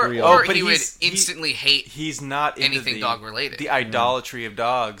them like real. Or but he would instantly hate he's not into anything dog related. The idolatry of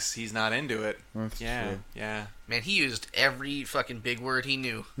dogs. He's not into it. That's yeah, true. yeah. Man, he used every fucking big word he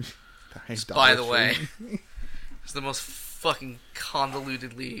knew. Idolatry. By the way, it's the most fucking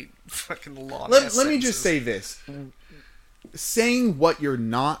convolutedly fucking long. Let me just say this: saying what you're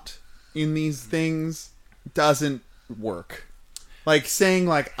not in these things doesn't work. Like saying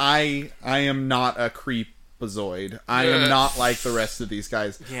like I am not a creepazoid. I am not like the rest of these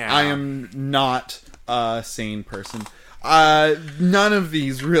guys. Yeah. I am not a sane person. None of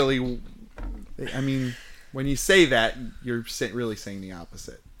these really. I mean, when you say that, you're really saying the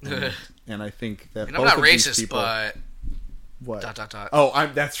opposite. And I think that I'm both not of these racist, people, but what? ...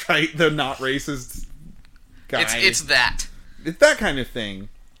 Oh, that's right. The not racist guy. it's that. It's that kind of thing.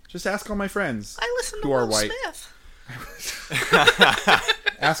 Just ask all my friends I listen to who are Will white. Smith.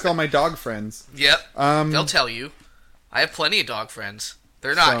 Ask all my dog friends. Yep. They'll tell you. I have plenty of dog friends.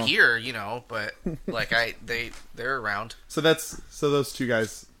 They're not So- here, but like they're around. So those two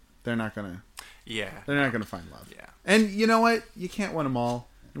guys, they're not gonna find love. Yeah. And you know what? You can't win them all.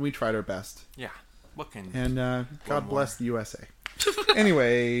 And we tried our best. Yeah. What can And God bless the USA.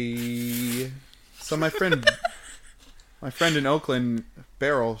 Anyway, so my friend in Oakland,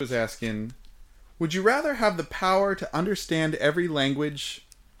 Beryl, was asking, would you rather have the power to understand every language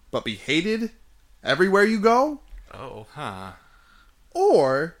but be hated everywhere you go? Oh. Huh.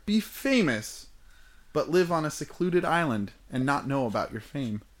 Or be famous but live on a secluded island and not know about your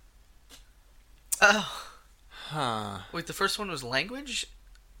fame? Oh. Huh. Wait, the first one was language?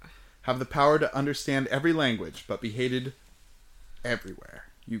 Have the power to understand every language but be hated everywhere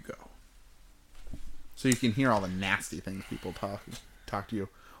you go. So you can hear all the nasty things people talk to you.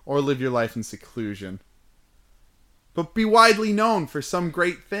 Or live your life in seclusion. But be widely known for some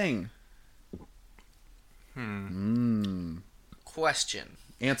great thing. Question.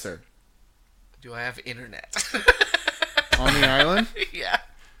 Answer. Do I have internet? On the island? Yeah.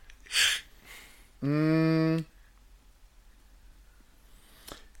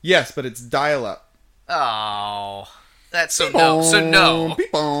 Yes, but it's dial-up. Oh. That's so no. So no.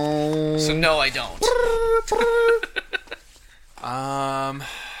 Beep-boom. So no, I don't.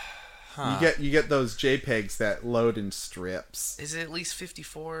 You get those JPEGs that load in strips. Is it at least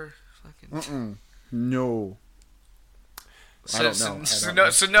 54? Fucking... No. I don't know.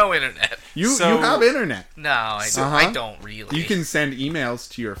 So no internet. You have internet. No, I don't. I don't really. You can send emails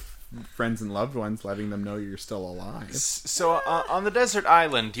to your friends and loved ones, letting them know you're still alive. So on the desert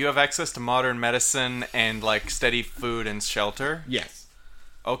island, do you have access to modern medicine and like steady food and shelter? Yes.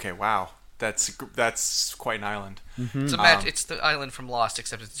 Okay. Wow. That's quite an island. Mm-hmm. It's the island from Lost,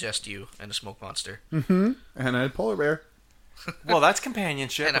 except it's just you and a smoke monster. Mm-hmm. And a polar bear. Well, that's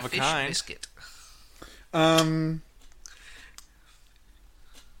companionship and of a fish kind. Biscuit. Live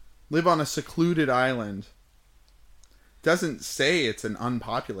on a secluded island. Doesn't say it's an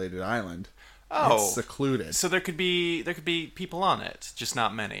unpopulated island. Oh, it's secluded. So there could be people on it, just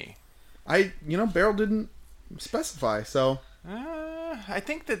not many. Beryl didn't specify, so. I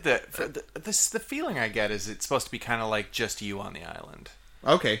think that the feeling I get is it's supposed to be kind of like just you on the island.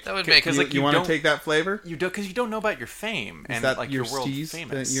 Okay, that would make because like you want to take that flavor. You don't because you don't know about your fame is and that like your world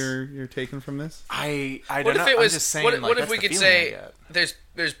famous that you're taking from this. I don't what know. If it was, I'm just saying, what if we could say there's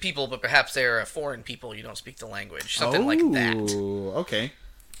there's people, but perhaps they're foreign people. You don't speak the language, something like that. Okay.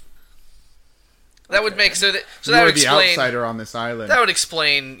 That would make so that would explain the outsider on this island. That would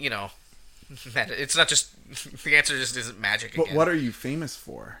explain, it's not just the answer just isn't magic. But again. what are you famous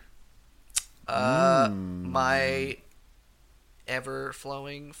for? My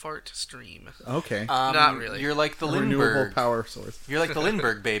ever-flowing fart stream. Okay. Not really. You're like the Lindbergh renewable power source. You're like the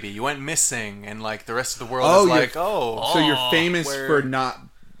Lindbergh baby. You went missing, and like the rest of the world is like, so you're famous for not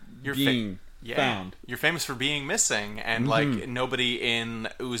being found. You're famous for being missing, and like nobody in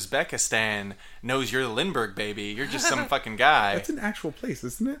Uzbekistan knows you're the Lindbergh baby. You're just some fucking guy. That's an actual place,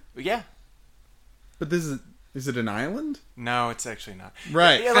 isn't it? Yeah. But is it an island? No, it's actually not.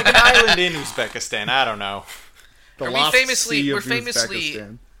 Right. Yeah, like an island in Uzbekistan. I don't know. We're famously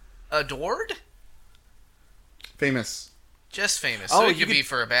adored? Famous. Just famous. So it could be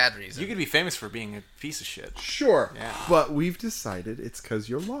for a bad reason. You could be famous for being a piece of shit. Sure. Yeah. But we've decided it's because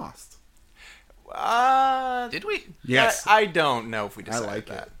you're lost. Did we? Yes. I don't know if we decided I like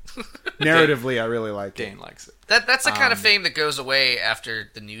that. It. Narratively, I really like Dane likes it. That's the kind of fame that goes away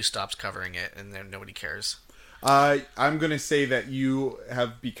after the news stops covering it and then nobody cares. I'm going to say that you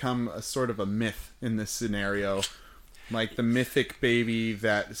have become a sort of a myth in this scenario. Like the mythic baby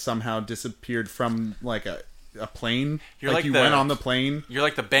that somehow disappeared from like a plane. You're like you went on the plane. You're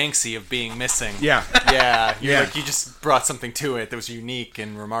like the Banksy of being missing. Yeah. Yeah. Like you just brought something to it that was unique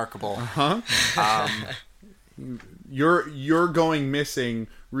and remarkable. Uh-huh. You're going missing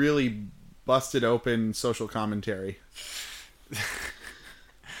really busted open social commentary.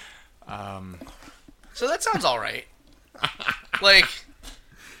 So that sounds all right. Like,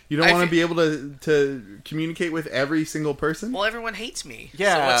 you don't want to be able to communicate with every single person? Well, everyone hates me.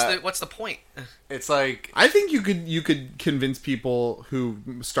 Yeah. So what's the point? It's like I think you could convince people who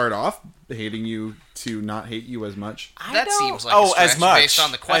start off hating you to not hate you as much. That seems like a stretch as much based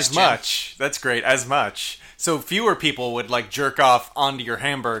on the question. As much. That's great. As much. So fewer people would like jerk off onto your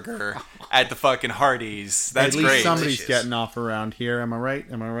hamburger at the fucking Hardee's. That's great. At least great. Somebody's getting off around here. Am I right?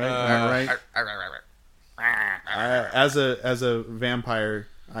 Am I right? As a vampire,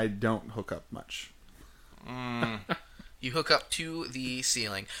 I don't hook up much. You hook up to the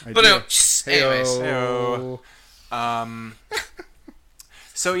ceiling. Anyways. Heyo.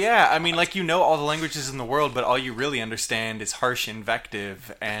 So yeah, I mean, like all the languages in the world, but all you really understand is harsh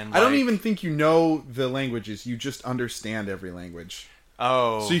invective, and I don't even think you know the languages. You just understand every language.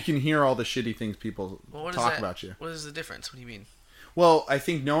 Oh, so you can hear all the shitty things people talk about you. What is the difference? What do you mean? Well, I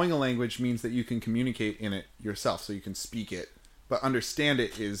think knowing a language means that you can communicate in it yourself, so you can speak it. But understand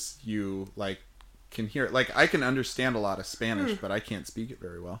it is you can hear it. Like I can understand a lot of Spanish, but I can't speak it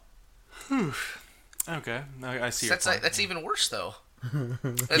very well. Okay, I see. That's even worse, though.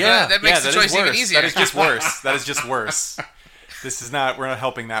 That makes the choice even easier. That is just worse. That is just worse. This is not. We're not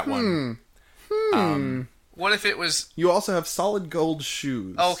helping that one. What if it was? You also have solid gold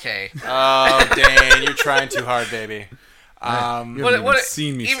shoes. Okay. Oh, Dane, you're trying too hard, baby. You haven't even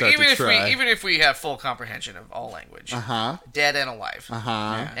seen me start to try. Even if we have full comprehension of all language, dead and alive,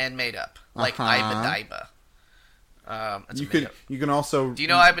 and made up, like Iba Diba. You can also. Do you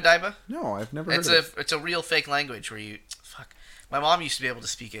know Iba Diba? No, I've never heard of it. It's a real fake language where you. Fuck. My mom used to be able to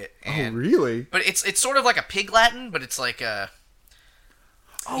speak it. Oh, really? But it's sort of like a pig Latin, but it's like a.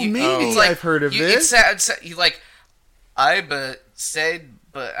 Maybe I've heard of this. You like Iba said,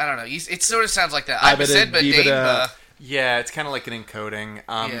 but I don't know. It sort of sounds like that. Iba said, but Dane. Yeah, it's kind of like an encoding.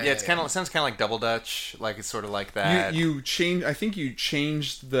 It sounds kind of like Double Dutch. Like it's sort of like that. You change. I think you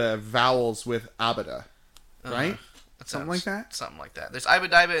changed the vowels with abada, right? Something like that. Something like that. There's Iba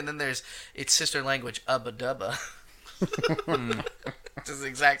Diba, and then there's its sister language Ubba Dubba. Which is the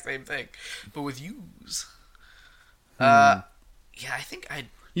exact same thing, but with U's. Yeah, I think I'd...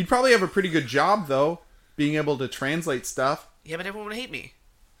 You'd probably have a pretty good job, though, being able to translate stuff. Yeah, but everyone would hate me.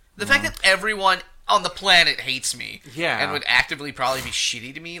 The fact that everyone on the planet hates me, and would actively probably be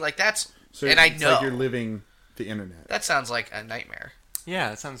shitty to me, like that's... So and I it's know. like you're living the internet. That sounds like a nightmare. Yeah,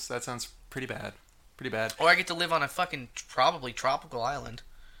 that sounds pretty bad. Pretty bad. Or I get to live on a fucking probably tropical island.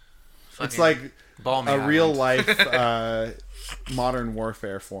 It's like Balmy a real life Modern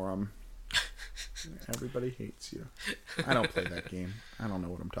Warfare forum. Everybody hates you. I don't play that game. I don't know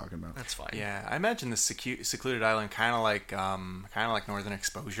what I'm talking about. That's fine. Yeah, I imagine this secluded island kind of like Northern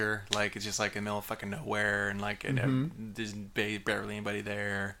Exposure. Like it's just like in the middle of fucking nowhere, and like there's barely anybody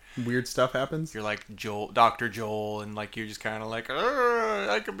there. Weird stuff happens. You're like Dr. Joel, and like you're just kind of like,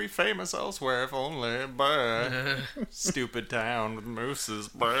 I could be famous elsewhere if only. But stupid town with mooses.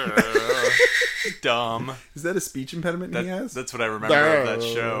 Dumb. Is that a speech impediment he has? That's what I remember of that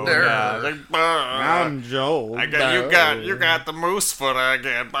show. Yeah, like, I'm Joel. You got the moose foot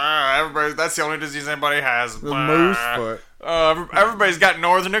again. Everybody, that's the only disease anybody has. The moose foot. Everybody's got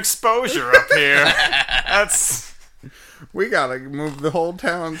northern exposure up here. We gotta move the whole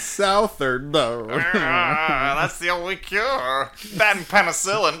town southward, though. That's the only cure. That and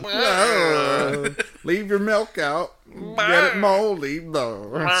penicillin. Leave your milk out. Get it moldy,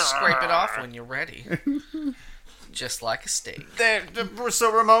 though. Scrape it off when you're ready. Just like a steak. We're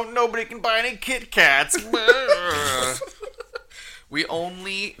so remote, nobody can buy any Kit Kats. We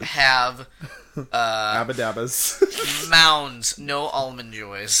only have Abadabbas. Mounds, no Almond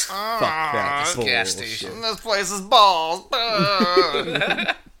Joys. Fuck that Gas bullshit. station. This place is balls.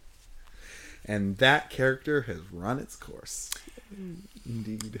 And that character has run its course.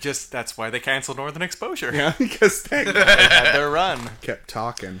 Indeed. That's why they canceled Northern Exposure. Yeah, because they Had their run. kept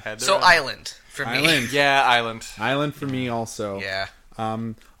talking. So Island for me. Island. Yeah, Island. Island for me also. Yeah.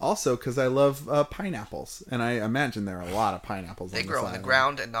 Also, because I love pineapples, and I imagine there are a lot of pineapples. They on grow this on the island.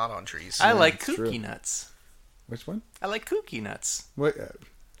 ground and not on trees. I like that's true. kooky nuts. Which one? I like kooky nuts. What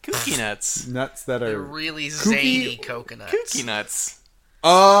Kooky nuts. nuts that They're are really kooky- zany coconuts. Kooky nuts.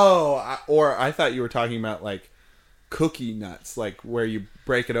 Oh, or I thought you were talking about like cookie nuts, like where you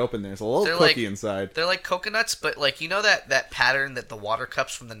break it open. There's a little They're cookie like- inside. They're like coconuts, but like you know that pattern that the water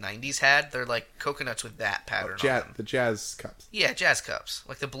cups from the '90s had. They're like coconuts with that pattern on them. The jazz cups. Yeah, jazz cups,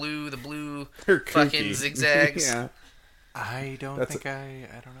 like the blue They're fucking kooky. zigzags. Yeah. I don't That's think I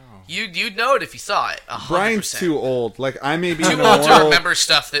don't know. You'd know it if you saw it. 100%. Brian's too old. Like I may be Too in a old to world- remember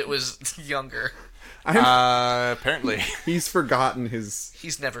stuff that was younger. Apparently. He's forgotten his.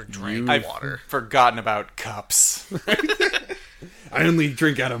 He's never drank I've water. forgotten about cups. I only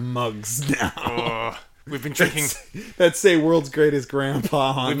drink out of mugs now. We've been drinking. That say world's greatest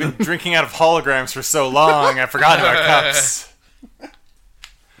grandpa on We've them. been drinking out of holograms for so long. I've forgotten about cups.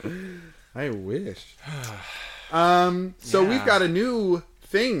 I wish. So we've got a new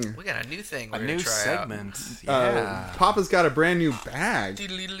thing. We got a new thing. A We're new gonna try segment. Yeah. Papa's got a brand new bag.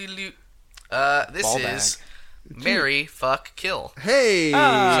 Out. This Ball is Marry, Fuck, Kill. Hey,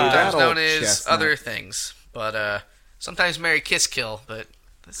 Sometimes that known old as chestnut. other things, but sometimes Marry, Kiss, Kill. But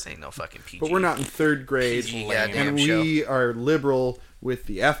this ain't no fucking PG. But we're not in third grade, PG lame. goddamn and show. we are liberal with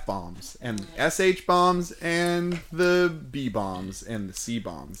the F bombs and the SH bombs and the B bombs and the C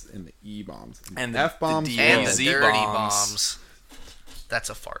bombs and the E bombs And the the F bombs D and the Z dirty bombs. bombs. That's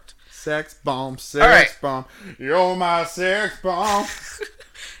a fart. sex bomb, sex right. bomb. You're my sex bomb.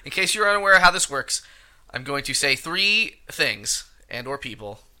 In case you're unaware of how this works, I'm going to say 3 things and or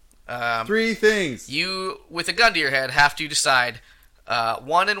people. 3 things. You, with a gun to your head, have to decide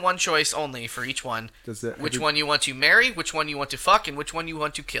one and one choice only for each one. Which one you want to marry, which one you want to fuck, and which one you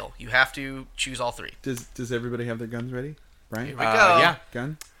want to kill. You have to choose all 3. Does everybody have their guns ready? Brian? Here we go. Yeah.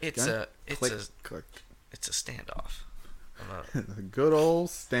 Gun? It's Gun? a Click, click. it's a standoff. A good old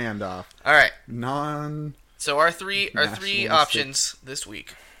standoff. All right. Non. So our three Nationalistic. options this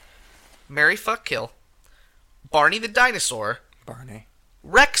week: marry, fuck, kill. Barney the dinosaur, Barney.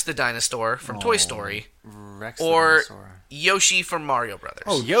 Rex the dinosaur from Toy Story, Rex the or dinosaur. Yoshi from Mario Brothers.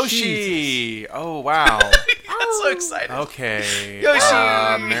 Oh, Yoshi! Oh, wow. I'm so excited. Okay.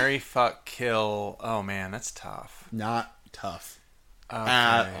 Yoshi! Marry, fuck, kill. Oh, man, that's tough. Not tough. Okay.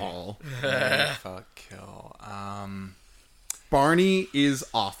 At all. Marry, fuck, kill. Barney is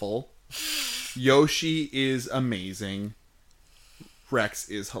awful. Yoshi is amazing. Rex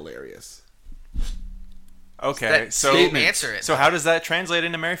is hilarious. Okay, so Answer it. So how does that translate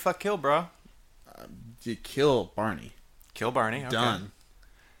into marry, fuck, kill, bro? You kill Barney. Kill Barney. Okay. Done.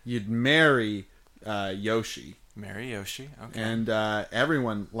 You'd marry Yoshi. Marry Yoshi. Okay. And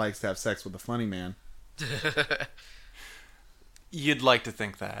everyone likes to have sex with a funny man. You'd like to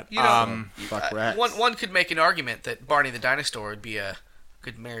think that. You know, Fuck Rex. One could make an argument that Barney the dinosaur would be a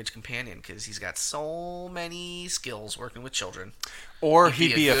good marriage companion because he's got so many skills working with children. Or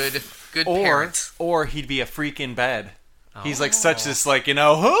he'd be a good parent. Or he'd be a freak in bed. He's like Oh. such this like, you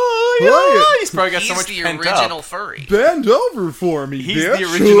know, oh, yeah. He's probably got so much the pent original up. furry. Bend over for me, He's bitch.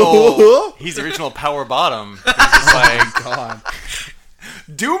 the original. He's the original power bottom. He's just like, God.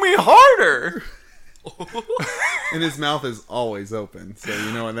 do me harder. And his mouth is always open, so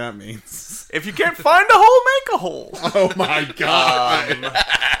you know what that means. If you can't find a hole, make a hole. Oh my God.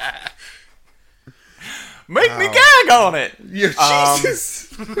 Make me gag on it. Yeah,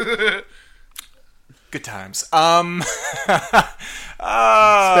 Jesus. Good times.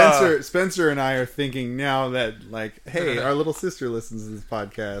 Spencer and I are thinking now that, like, hey, our little sister listens to this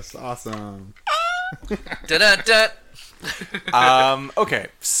podcast. Awesome. Da-da-da. Okay,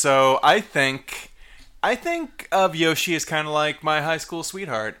 so I think of Yoshi as kind of like my high school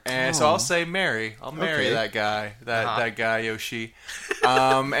sweetheart, and so I'll say marry. I'll marry Okay. that guy, that guy Yoshi.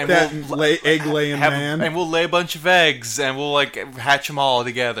 And That we'll egg-laying man. and we'll lay a bunch of eggs, and we'll like hatch them all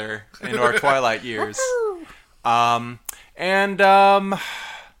together into our twilight years.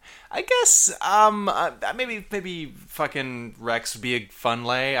 I guess maybe fucking Rex would be a fun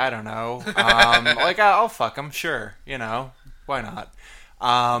lay. I don't know. Like I'll fuck him, sure. You know, why not?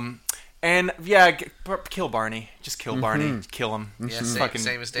 And yeah, kill Barney. Just kill Barney. Kill him. Yeah,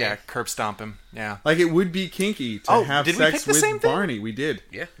 same as Dave. Yeah, curb stomp him. Yeah. Like, it would be kinky to Oh, have did we sex pick the with same thing? Barney. We did.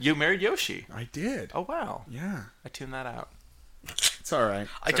 Yeah. You married Yoshi. I did. Oh wow. Yeah. I tuned that out. It's all right.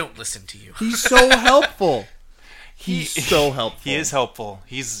 I don't listen to you. He's so helpful. He's so helpful. He is helpful.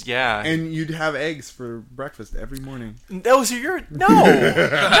 He's yeah. And you'd have eggs for breakfast every morning. Those are your no.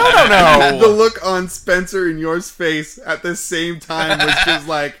 The look on Spencer and yours face at the same time was just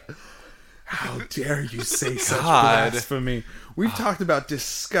like, how dare you say such God. blasphemy? We've talked about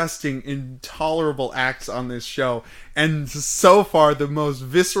disgusting, intolerable acts on this show, and so far the most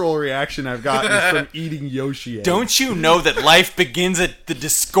visceral reaction I've gotten is from eating Yoshi eggs. Don't you know that life begins at the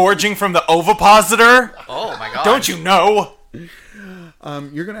disgorging from the ovipositor? Oh my God. Don't you know?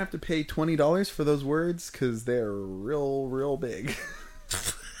 You're gonna have to pay $20 for those words because they're real big.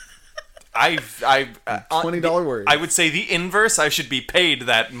 $20 words. I would say the inverse. I should be paid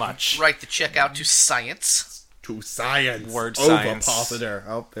that much. Write the check out to science. To science. Word science. Ovipositor.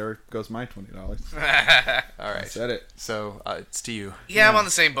 Oh, there goes my $20. All I right. said it. So it's to you. Yeah, I'm on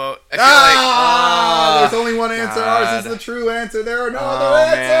the same boat. I feel There's only one answer. God. Ours is the true answer. There are no Oh,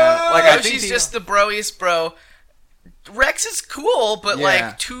 other man. answers. Like, like I think she's the- just the broiest bro. Rex is cool, but Yeah.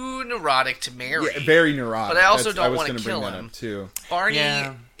 like too neurotic to marry. Yeah, very neurotic. But I also That's- don't was wanna gonna kill bring that him. up, too. Barney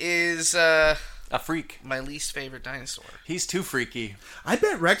Yeah. is A freak. my least favorite dinosaur. He's too freaky. I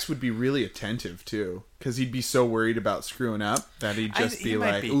bet Rex would be really attentive too, because he'd be so worried about screwing up that he'd just he be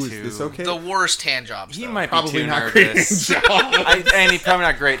might like, be "Ooh, too. is this okay?" The worst hand jobs. He though. might Probably be too not great nervous. job. And he's probably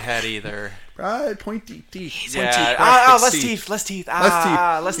not great head either. Pointy teeth. Yeah. Pointy Less teeth. teeth. Less teeth. Less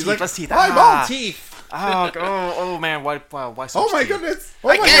teeth. He's like, Less teeth. "My bone teeth." Oh man. Why so Oh much my teeth? goodness! Oh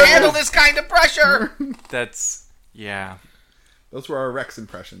I my can't handle goodness. this kind of pressure. That's yeah. Those were our Rex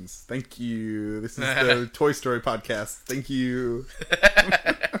impressions. Thank you. This is the Toy Story podcast. Thank you.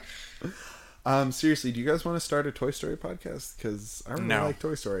 Seriously, do you guys want to start a Toy Story podcast? Because I really No. like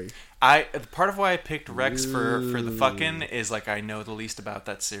Toy Story. Part of why I picked Rex for the fucking is like I know the least about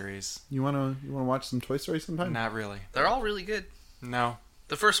that series. You wanna watch some Toy Story sometime? Not really. They're all really good. No.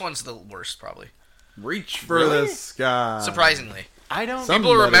 The first one's the worst, probably. Reach for Really? the sky. Surprisingly. I don't.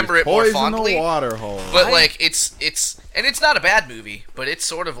 People remember it more Poison fondly, the water hole. But like it's and it's not a bad movie, but it's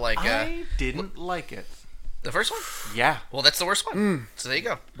sort of like I didn't like it. the first one. Yeah. Well, that's the worst one. So there you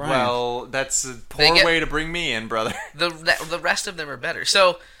go. Brian. Well, that's a They poor get- way to bring me in, brother. The rest of them are better.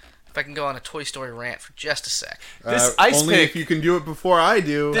 So if I can go on a Toy Story rant for just a sec. This ice only pick. if you can do it before I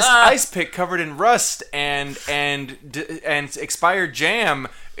do. This ice pick covered in rust and expired jam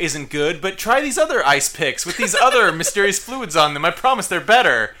isn't good, but try these other ice picks with these other mysterious fluids on them. I promise they're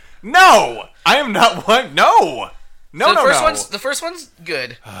better. No, I am not one. No, So no. the first one's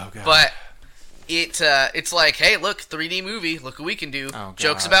good. Oh, God. But it's like, hey, look, 3D movie. Look what we can do. Oh,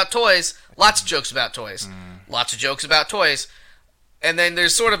 Jokes God. about toys. Lots of jokes about toys. Lots of jokes about toys. And then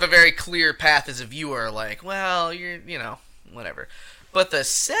there's sort of a very clear path as a viewer, like, well, whatever. But the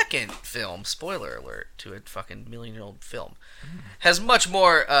second film, spoiler alert to a fucking million-year-old film, has much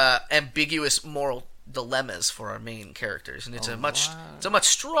more ambiguous moral dilemmas for our main characters, and it's a much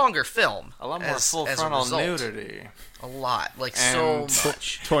stronger film. A lot more full as a frontal result. nudity. A lot, like And- so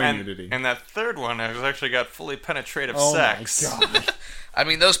much. Toy nudity. And that third one has actually got fully penetrative oh sex. my god. I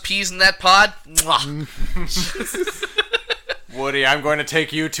mean, those peas in that pod. Mwah. Woody, I'm going to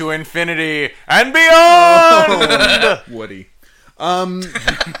take you to infinity and beyond. Woody.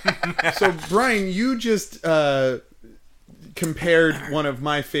 So Brian, you just compared one of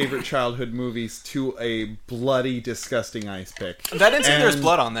my favorite childhood movies to a bloody, disgusting ice pick. I didn't say there was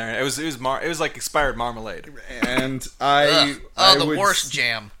blood on there. It was like expired marmalade. And the worst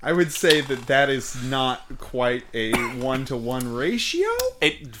jam. I would say that is not quite a 1-to-1 ratio.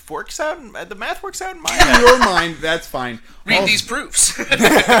 It works out. The math works out in my In head. your mind, that's fine. Read these proofs.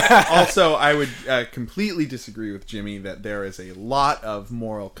 Also, I would completely disagree with Jimmy that there is a lot of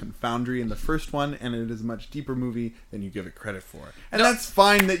moral confoundry in the first one, and it is a much deeper movie than you give it credit for. And that's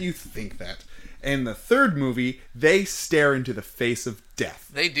fine that you think that. In the third movie, they stare into the face of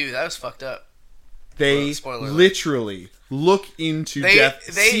death. They do. That was fucked up. They literally look into death,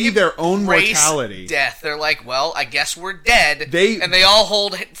 see their own mortality. Death. They're like, well, I guess we're dead. And they all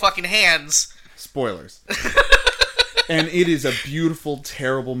hold fucking hands. Spoilers. And it is a beautiful,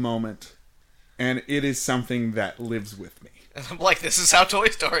 terrible moment. And it is something that lives with me. And I'm like, this is how Toy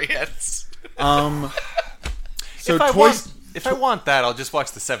Story ends. So if I want that, I'll just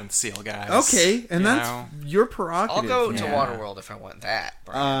watch The Seventh Seal, guys. Okay, and that's your prerogative. I'll go to Waterworld if I want that.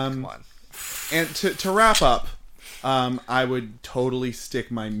 Brian. Come on. And to wrap up, I would totally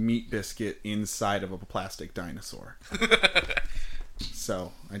stick my meat biscuit inside of a plastic dinosaur.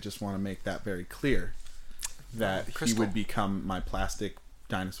 So I just want to make that very clear, that he would become my plastic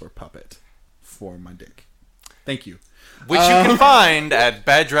dinosaur puppet for my dick. Thank you. Which you can find at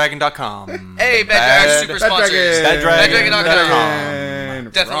baddragon.com. Hey, Bad Dragon, super sponsors.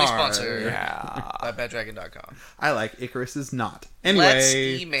 Baddragon.com. Definitely sponsor. Yeah. By baddragon.com. I like Icarus is not. Anyway. Let's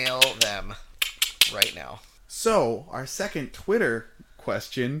email them right now. So, our second Twitter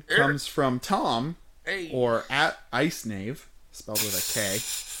question comes from Tom, or at IceNave, spelled with a K.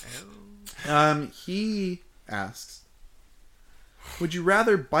 He asks, would you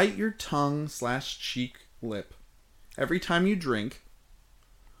rather bite your tongue/cheek lip every time you drink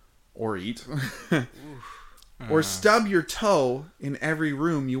or eat, or stub your toe in every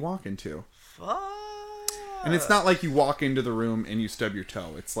room you walk into? Fuck. And it's not like you walk into the room and you stub your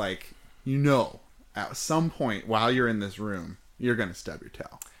toe. It's like, at some point while you're in this room, you're going to stub your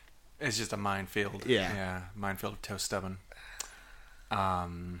toe. It's just a minefield. Yeah. Minefield of toe stubbing.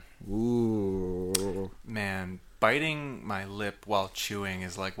 Ooh. Man, biting my lip while chewing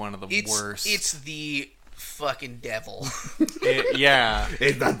is like one of the worst. It's the fucking devil. Yeah.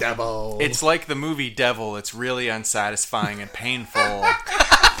 It's the devil. It's like the movie Devil. It's really unsatisfying and painful. All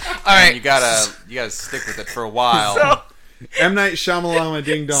right. You gotta stick with it for a while. M. Night Shyamalan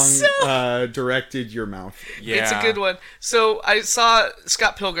Ding Dong directed your mouth. Yeah. It's a good one. So I saw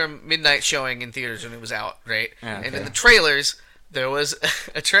Scott Pilgrim midnight showing in theaters when it was out, right? Yeah, okay. And in the trailers, there was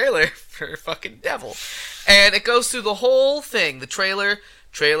a trailer for fucking Devil. And it goes through the whole thing. The trailer,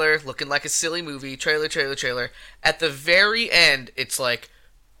 looking like a silly movie, trailer. At the very end, it's like,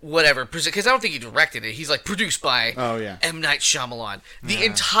 whatever, because I don't think he directed it. He's like, produced by M. Night Shyamalan. The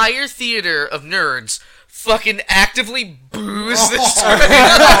entire theater of nerds fucking actively boos this trailer.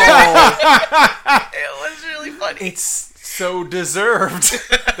 It was really funny. It's so deserved.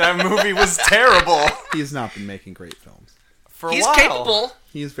 That movie was terrible. He has not been making great films. For a He's while. capable.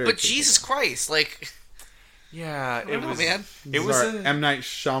 He is very But capable. Jesus Christ, like... Yeah, it was... man. It was our M. Night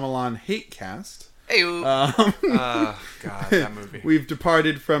Shyamalan hate cast. Hey, God, that movie. We've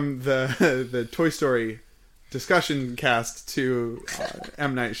departed from the Toy Story discussion cast to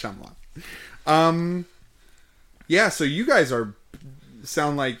M. Night Shyamalan. Yeah, so you guys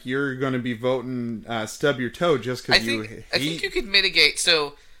sound like you're going to be voting stub your toe just because you hate. I think you could mitigate.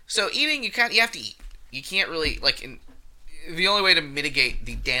 So eating, you have to eat. You can't really the only way to mitigate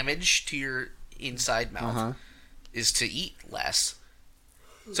the damage to your inside mouth is to eat less.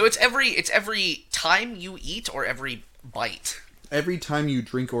 So it's every time you eat or every bite. Every time you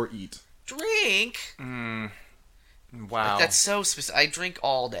drink or eat. Drink. Wow. That's so specific. I drink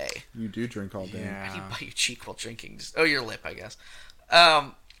all day. You do drink all day. Yeah. How do you bite your cheek while drinking? Your lip, I guess.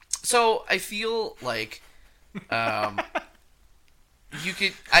 So I feel like I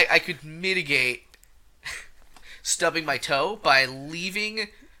could mitigate stubbing my toe by leaving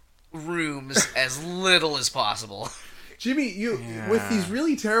rooms as little as possible. Jimmy, with these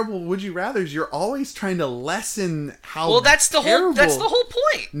really terrible would you rathers, you're always trying to lessen how that's the terrible. That's the whole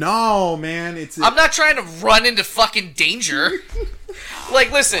point. No, man, I'm not trying to run into fucking danger.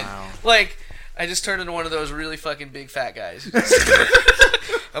 Listen, I just turned into one of those really fucking big fat guys.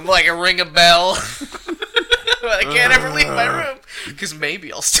 I'm like a ring a bell. But I can't ever leave my room because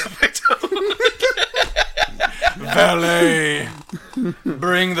maybe I'll stub my toe. Valet,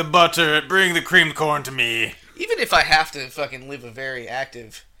 bring the creamed corn to me. Even if I have to fucking live a very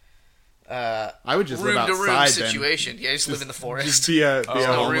active I would just live room to room outside situation. Yeah, just live in the forest. Just be a no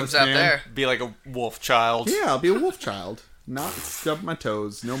homeless rooms out man. there. Be like a wolf child. Yeah, I'll be a wolf child. Not stub my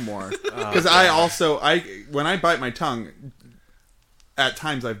toes, no more. Because I when I bite my tongue, at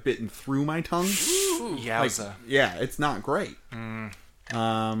times I've bitten through my tongue. Ooh. Yowza. Yeah, it's not great.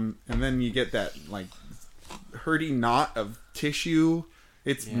 And then you get that like hurty knot of tissue.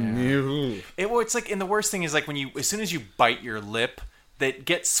 It's It's like, and the worst thing is like when as soon as you bite your lip,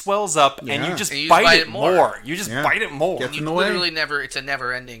 that swells up and you just and you bite it more. You just bite it more. Gets in You the way. literally never. It's a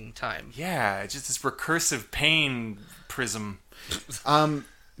never-ending time. Yeah, it's just this recursive pain prism.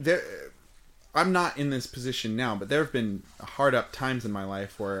 There, I'm not in this position now, but there have been hard up times in my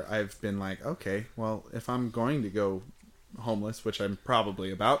life where I've been like, okay, well, if I'm going to go homeless, which I'm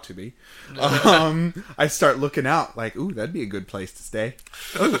probably about to be, I start looking out like, ooh, that'd be a good place to stay.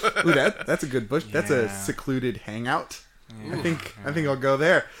 Ooh, that's a good bush. Yeah. That's a secluded hangout. Yeah. I think I'll go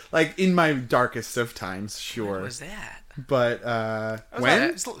there. Like in my darkest of times, sure. What was that? But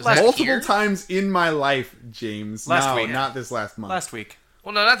when multiple times in my life, James. Last week, not this last month. Last week.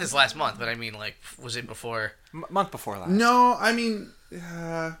 Well, no, not this last month, but I mean, like, was it before? Month before last. No, I mean,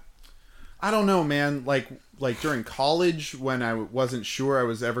 I don't know, man. Like during college when I wasn't sure I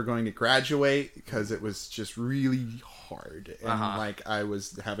was ever going to graduate because it was just really hard and like I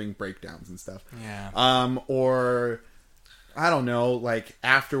was having breakdowns and stuff. Yeah. Or I don't know, like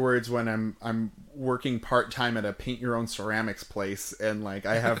afterwards when I'm working part-time at a paint your own ceramics place and like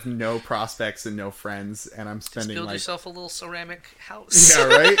I have no prospects and no friends and I'm spending Just build like yourself a little ceramic house. yeah,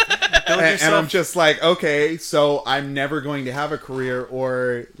 right? and I'm just like, okay, so I'm never going to have a career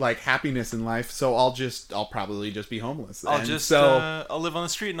or like happiness in life, so I'll probably just be homeless. I'll live on the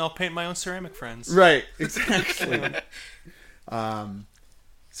street and I'll paint my own ceramic friends. Right, exactly.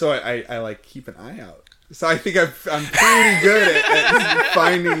 So I like keep an eye out. So I think I'm pretty good at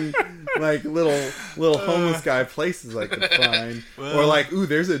finding like little homeless guy places I could find, or like, ooh,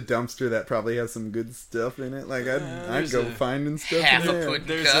 there's a dumpster that probably has some good stuff in it. Like I'd go finding stuff. Half in a there.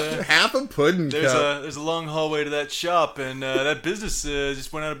 pudding cup. Half a pudding cup. There's a long hallway to that shop, and that business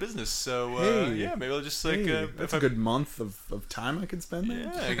just went out of business. So yeah, maybe I'll just like that's a good month of time I could spend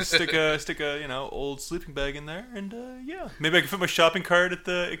there. Yeah, I can stick a old sleeping bag in there, and yeah, maybe I can fit my shopping cart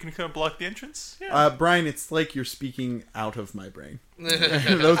it can kind of block the entrance. Yeah. Brian, it's like you're speaking out of my brain.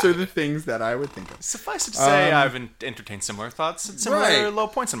 Those are the things that I would think of. Suffice it to say, I've entertained similar thoughts at similar low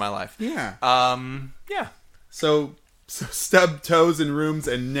points in my life. Yeah. Yeah. So stub toes in rooms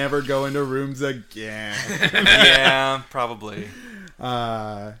and never go into rooms again. Yeah, probably.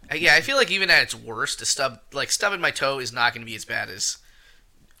 Yeah, I feel like even at its worst, stubbing my toe is not going to be as bad as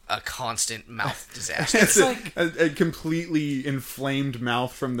a constant mouth disaster. It's like a completely inflamed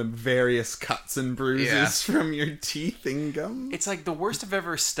mouth from the various cuts and bruises from your teeth and gum. It's like the worst I've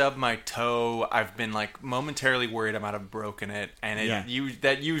ever stubbed my toe. I've been like momentarily worried I might have broken it, and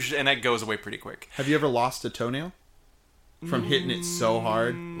that goes away pretty quick. Have you ever lost a toenail from hitting it so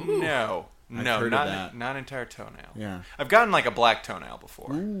hard? No. No, not an entire toenail. Yeah, I've gotten like a black toenail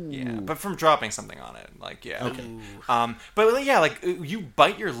before. Ooh. Yeah, but from dropping something on it, like yeah. Okay. But yeah, like you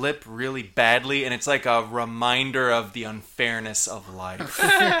bite your lip really badly, and it's like a reminder of the unfairness of life.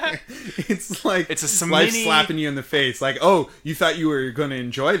 It's like it's a life slapping you in the face. Like, oh, you thought you were going to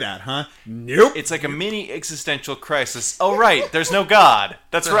enjoy that, huh? Nope. It's like a mini existential crisis. Oh right, there's no God.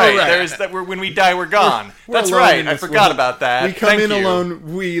 That's right. There's that. When we die, we're gone. That's right. I forgot about that. We come in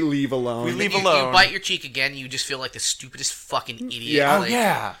alone. We leave alone. You bite your cheek again, and you just feel like the stupidest fucking idiot. Yeah. Like,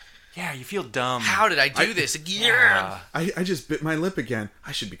 yeah, you feel dumb. How did I do this again? Yeah. I just bit my lip again.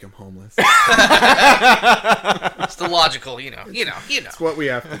 I should become homeless. It's the logical, you know. It's what we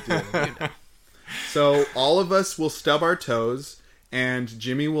have to do. So all of us will stub our toes, and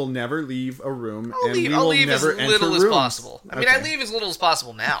Jimmy will never leave a room, I'll leave as little as possible. I mean, okay. I leave as little as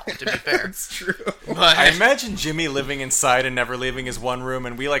possible now, to be fair. That's true. But I imagine Jimmy living inside and never leaving his one room,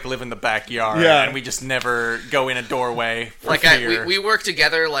 and we like live in the backyard, and we just never go in a doorway. We work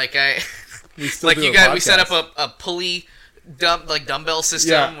together. Like we set up a pulley dumbbell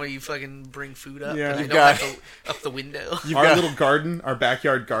system where you fucking bring food up. Yeah, and I don't have to up the window. Our little garden, our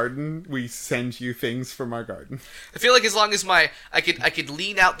backyard garden. We send you things from our garden. I feel like as long as I could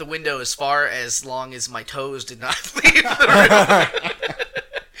lean out the window as long as my toes did not leave the room.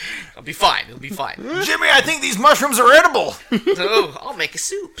 I'll be fine. It'll be fine. Jimmy, I think these mushrooms are edible. So I'll make a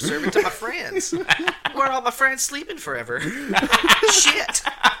soup, serve it to my friends. Where are all my friends sleeping forever? Shit.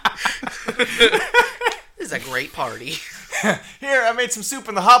 This is a great party. Here, I made some soup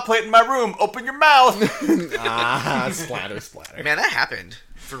in the hot plate in my room. Open your mouth. Splatter. Man, that happened.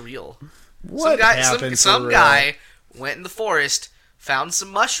 For real. What happened? Some guy went in the forest, found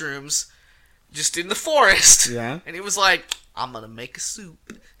some mushrooms, just in the forest. Yeah. And he was like, I'm gonna make a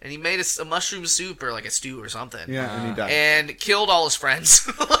soup. And he made a mushroom soup or like a stew or something. Yeah, and he died. And killed all his friends.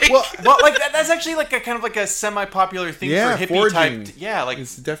 well, like that's actually like a kind of like a semi-popular thing for hippie foraging. type. Yeah, like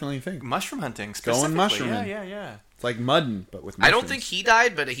it's definitely a thing. Mushroom hunting, going mushrooming. Yeah. It's like mudding, but with mushrooms. I don't think he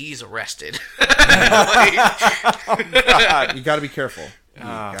died, but he's arrested. You got to be careful. You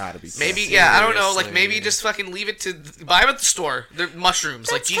gotta be careful. Maybe, I don't know. Like maybe just fucking leave it to buy them at the store. They're mushrooms,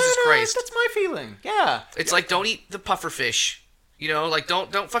 That's like Jesus Christ. That's my feeling. Yeah, it's like don't eat the puffer fish. You know, like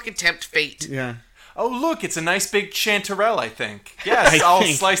don't fucking tempt fate. Yeah. Oh look, it's a nice big chanterelle. I think. Yes, I'll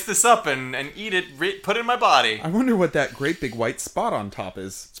slice this up and eat it. Put it in my body. I wonder what that great big white spot on top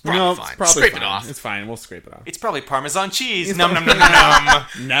is. It's probably fine. It's probably Scrape fine. it off. It's fine. We'll scrape it off. It's probably Parmesan cheese. Nom, Nom nom nom nom nom.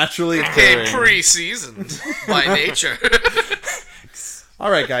 Naturally Okay, occurring. pre-seasoned by nature. All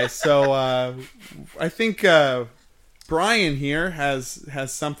right, guys. So I think Brian here has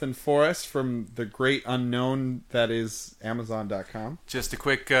something for us from the great unknown that is Amazon.com. Just a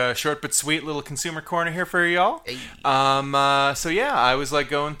quick, short but sweet little consumer corner here for y'all. Hey. So yeah, I was like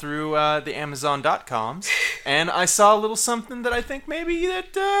going through the Amazon.coms, and I saw a little something that I think maybe you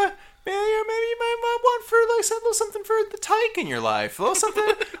might want for like a little something for the tyke in your life, a little something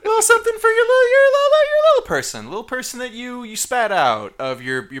for your little person that you spat out of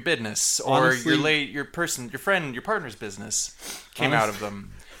your business, or Honestly, your partner's business came out of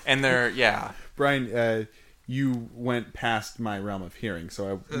them, and they're Brian, you went past my realm of hearing,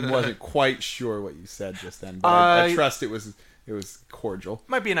 so I wasn't quite sure what you said just then. But I trust it was cordial.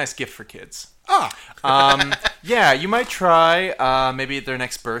 Might be a nice gift for kids. Yeah, you might try maybe at their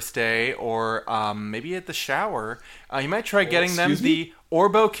next birthday, or maybe at the shower. You might try getting them the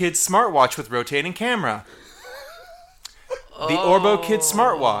Orbo Kids smartwatch with rotating camera. The Orbo Kids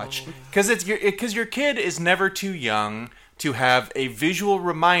smartwatch, because your kid is never too young to have a visual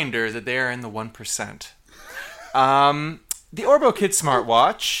reminder that they are in the 1%. The Orbo Kids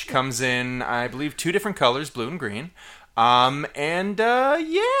smartwatch comes in, I believe, 2 different colors, blue and green. Green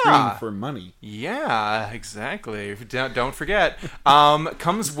for money. Yeah, exactly. Don't forget.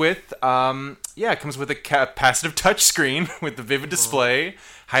 Comes with a capacitive touch screen with the vivid display,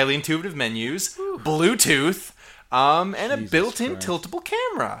 highly intuitive menus, Bluetooth, and a built-in tiltable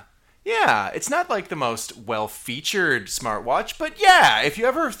camera. Yeah, it's not like the most well-featured smartwatch, but yeah, if you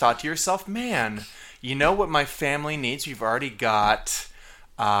ever thought to yourself, man, you know what my family needs? We've already got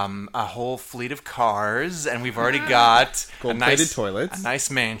a whole fleet of cars, and we've already got gold-plated toilets, a nice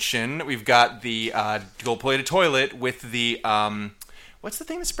mansion. We've got the gold-plated toilet with the what's the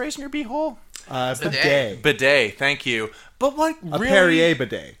thing that sprays in your beehole? Bidet. Bidet. Thank you. But what a really? Perrier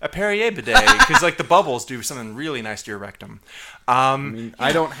bidet. A Perrier bidet, because like the bubbles do something really nice to your rectum. I mean,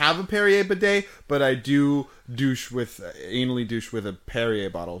 I don't have a Perrier bidet, but I do anally douche with a Perrier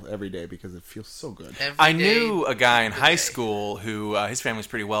bottle every day because it feels so good. I knew a guy in high school who his family's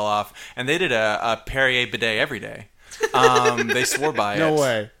pretty well off, and they did a Perrier bidet every day. They swore by it. No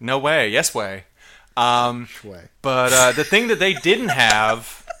way. No way. Yes way. Way. But the thing that they didn't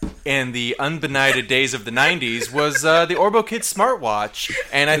have in the unbenighted days of the 90s was the Orbo Kids smartwatch,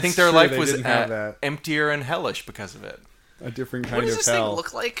 and I think their life was emptier and hellish because of it. A different kind of hell. What does this thing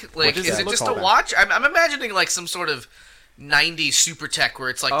look like? Like, is it just a like? watch? I'm imagining like some sort of 90s super tech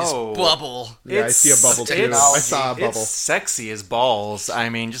where it's like this bubble. Yeah, I see a bubble too. I saw a bubble. It's sexy as balls. I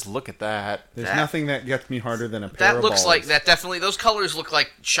mean, just look at that. There's nothing that gets me harder than a pair of That looks balls. like that. Definitely, those colors look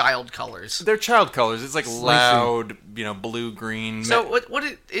like child colors. They're child colors. It's like loud, blue, green. So what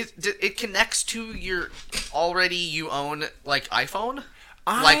it connects to your you own like iPhone?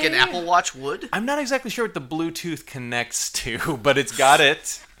 Like an Apple Watch would? I'm not exactly sure what the Bluetooth connects to, but it's got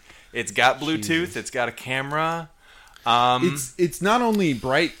it. It's got Bluetooth. Jesus. It's got a camera. It's not only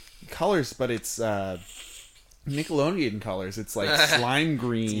bright colors, but it's Nickelodeon colors. It's like slime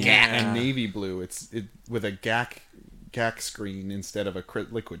green and navy blue. It's with a GAC screen instead of a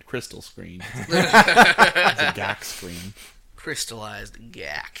liquid crystal screen. It's a GAC screen. Crystallized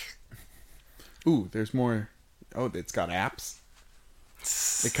GAC. Ooh, there's more. Oh, it's got apps.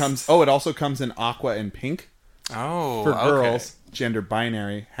 It also comes in aqua and pink. Oh, for girls, gender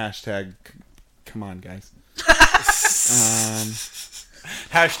binary. Hashtag. Come on, guys.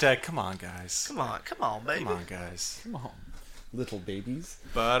 Hashtag. Come on, guys. Come on, baby. Come on, guys. Come on, little babies.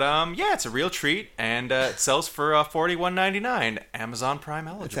 But yeah, it's a real treat, and it sells for $41.99. Amazon Prime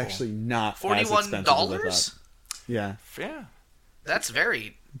eligible. It's actually not $41. Yeah. Yeah. That's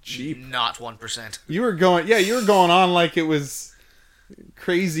very cheap. Not 1%. You were going on like it was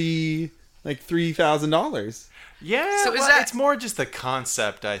crazy like $3,000. Yeah, So is well, that- it's more just the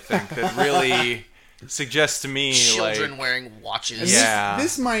concept, I think, that really suggests to me Children like wearing watches. And Yeah.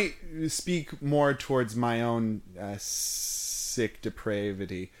 this might speak more towards my own sick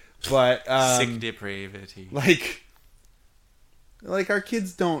depravity, but sick depravity. like our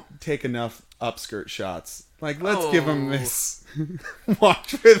kids don't take enough upskirt shots. Like, let's give them this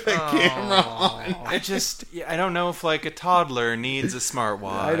watch with a camera on. I don't know if like a toddler needs a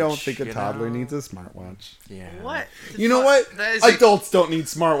smartwatch. I don't think a you toddler know? needs a smartwatch. Yeah. What? You know what? That is Adults don't need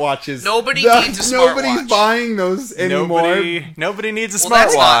smartwatches. Nobody needs a Nobody's smartwatch. buying those anymore. Nobody needs a Well,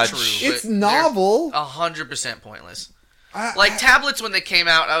 that's not smartwatch. true. It's But they're novel. 100% pointless. Like tablets, when they came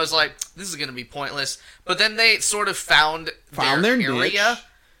out, I was like, "This is going to be pointless." But then they sort of found their their area, niche.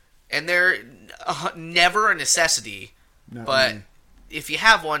 and they're never a necessity. Not But really. if you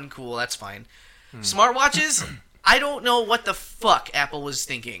have one, cool, that's fine. Smartwatches, I don't know what the fuck Apple was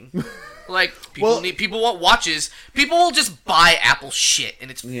thinking. Like, people want watches. People will just buy Apple shit, and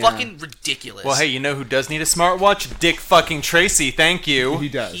it's Yeah. fucking ridiculous. Well, hey, you know who does need a smartwatch? Dick fucking Tracy. Thank you. He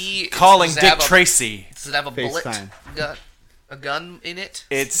does. Calling does it Dick have a- Tracy. Does it have a bullet? FaceTime. A gun in it?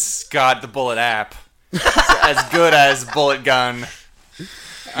 It's got the bullet app. It's as good as bullet gun.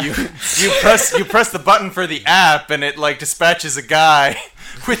 You press the button for the app and it like dispatches a guy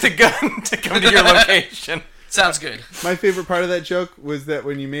with a gun to come to your location. Sounds good. My favorite part of that joke was that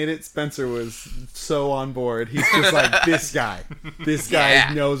when you made it, Spencer was so on board. He's just like, this guy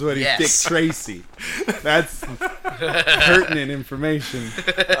Yeah. knows what he's Yes. Dick Tracy. That's pertinent information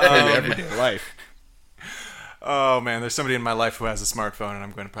in everyday life. Oh man, there's somebody in my life who has a smartphone, and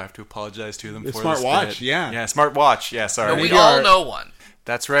I'm going to probably have to apologize to them The for smartwatch, this bit. yeah. Yeah, smartwatch. Yeah, sorry. We Maybe all our- know one.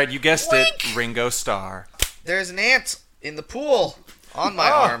 That's right. You guessed it. Ringo Starr. There's an ant in the pool on my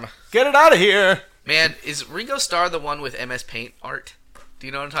Oh, arm. Get it out of here. Man, is Ringo Starr the one with MS Paint art? Do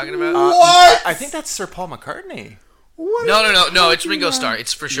you know what I'm talking about? What? I think that's Sir Paul McCartney. What No, are you no, it's talking Ringo about? Starr.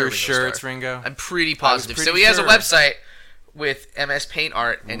 It's for sure You're Ringo sure Starr. it's Ringo? I'm pretty positive. pretty So he has a sure. website with MS Paint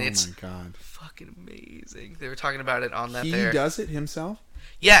art, and Oh it's my god. fucking amazing. They were talking about it on that He there. does it himself?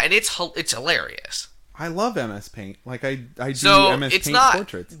 Yeah, and it's hilarious. I love MS Paint. Like, I do So MS it's Paint not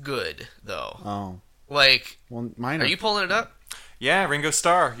portraits. good though. Oh. Like, Well, mine are you pulling it up? Yeah, Ringo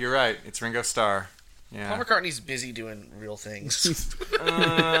Starr. You're right. It's Ringo Starr. Paul Yeah. McCartney's busy doing real things. being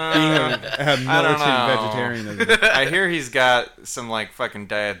a militant know. vegetarian. I hear he's got some like fucking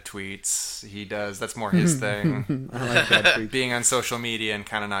dad tweets. He does. That's more his thing. I like that tweet. Being on social media and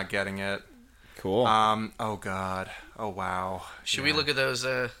kind of not getting it. Cool. Oh god. Oh wow. Should we look at those?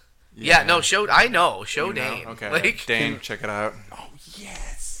 Yeah, no, show. I know, show You know? Dane. Okay. Like, Dane, check it out.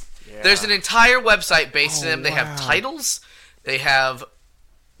 yes. Yeah. there's an entire website based on them. They wow. have titles. They have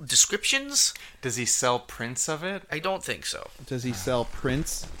descriptions. Does he sell prints of it? I don't think so. Does he sell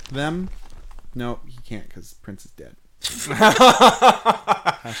Prince them? No, he can't because Prince is dead.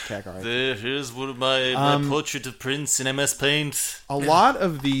 Hashtag RIP. Here's one of my portrait of Prince in MS Paint. A lot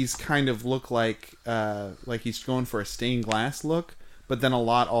of these kind of look like he's going for a stained glass look, but then a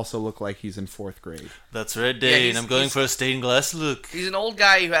lot also look like he's in 4th grade. That's right, Dane. I'm going for a stained glass look. He's an old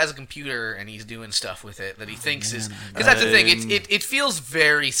guy who has a computer and he's doing stuff with it that he thinks is because that's the thing. It feels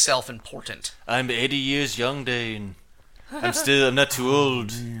very self-important. I'm 80 years young, Dane. I'm not too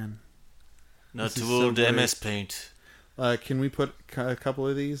old. Man. Not This is so great. Paint. Can we put a couple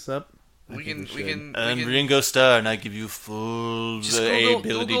of these up? I We think can should. Ringo Starr, and I give you full just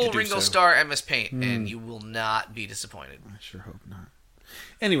Google Ringo Starr MS Paint and you will not be disappointed. I sure hope not.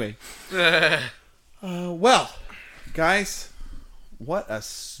 Anyway. Well, guys, what a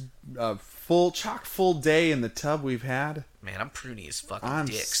chock full day in the tub we've had. Man, I'm pruny as fucking I'm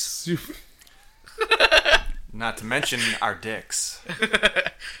dicks. Not to mention our dicks.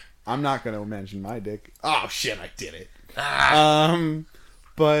 I'm not going to mention my dick. Oh, shit, I did it. Ah.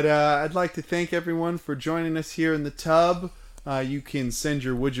 But I'd like to thank everyone for joining us here in the tub. You can send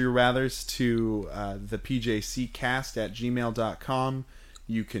your would you rathers to the pjccast@gmail.com.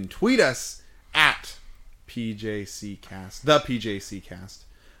 You can tweet us at pjccast, the pjccast.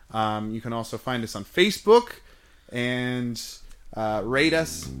 You can also find us on Facebook and rate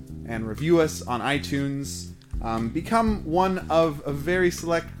us and review us on iTunes. Become one of a very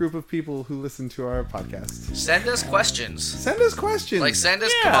select group of people who listen to our podcast. Send us questions. Send us questions. Like, send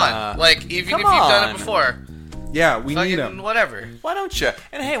us, Yeah. come on. Like, even Come if you've done on. it before. Yeah, we need Fucking them. whatever. Why don't you?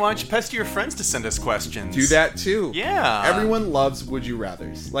 And hey, why don't you pester your friends to send us questions? Do that too. Yeah. Everyone loves would you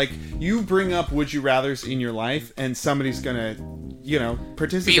rathers. Like, you bring up would you rathers in your life, and somebody's gonna,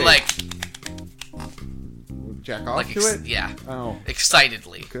 participate. Be like, jack off to it? Yeah. Oh.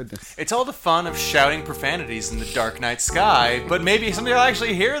 Excitedly. Goodness. It's all the fun of shouting profanities in the dark night sky, but maybe somebody will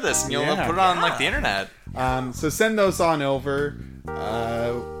actually hear this and you'll put it on like the internet. So send those on over.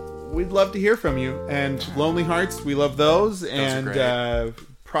 We'd love to hear from you. And Lonely Hearts, we love those. And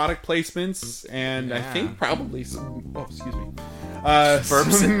product placements, and I think probably some. Oh, excuse me.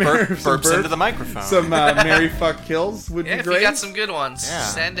 Burps into the microphone. Some Mary Fuck Kills would be great. If you got some good ones,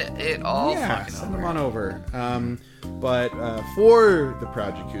 send it all fucking send over. them on over. But for the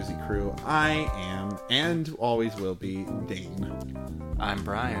Project Koozie crew, I am, and always will be, Dane. I'm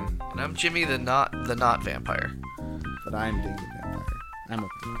Brian. And I'm Jimmy, the not vampire. But I'm Dane the Vampire. I'm a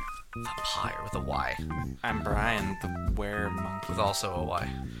vampire. Vampire with a Y. I'm Brian, the were-monkey. With also a Y.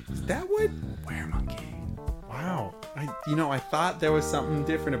 Is that what? Were-monkey. Wow. I thought there was something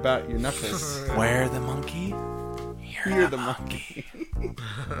different about your knuckles. Where the monkey? You're the monkey.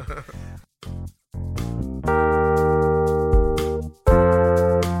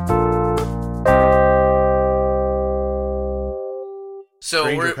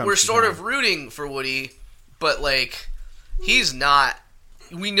 So we're sort of rooting for Woody, but like he's not.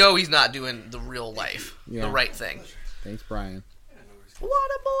 We know he's not doing the real life, the right thing. Thanks, Brian.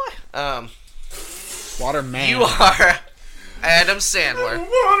 Water boy. Waterman. You are Adam Sandler.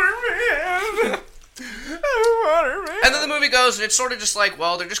 Waterman. Waterman. And then the movie goes, and it's sort of just like,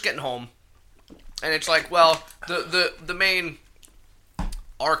 well, they're just getting home, and it's like, well, the main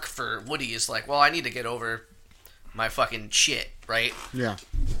arc for Woody is like, well, I need to get over my fucking shit, right? Yeah.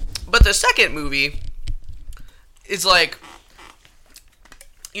 But the second movie is like,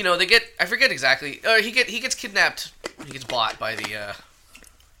 you know, they get, I forget exactly, he gets kidnapped, he gets bought by the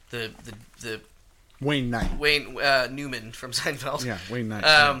Wayne Knight. Wayne Newman from Seinfeld. Yeah, Wayne Knight.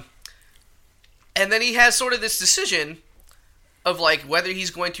 And then he has sort of this decision of like whether he's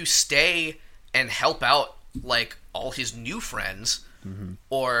going to stay and help out like all his new friends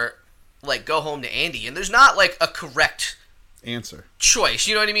or like go home to Andy. And there's not like a correct answer choice.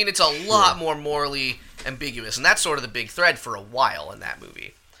 You know what I mean? It's a lot more morally ambiguous, and that's sort of the big thread for a while in that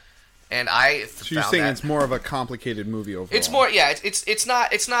movie. And so you're saying it's more of a complicated movie overall. It's more, yeah. It's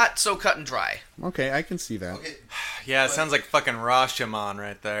not so cut and dry. Okay, I can see that. Okay. Yeah, it sounds like fucking Rashomon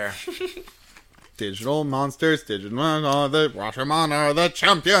right there. Digital monsters, the Rashomon are the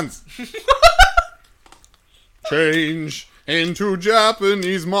champions. Change into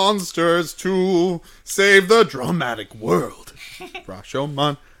Japanese monsters to save the dramatic world.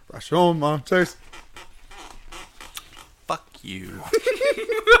 Rashomon monsters. Fuck you.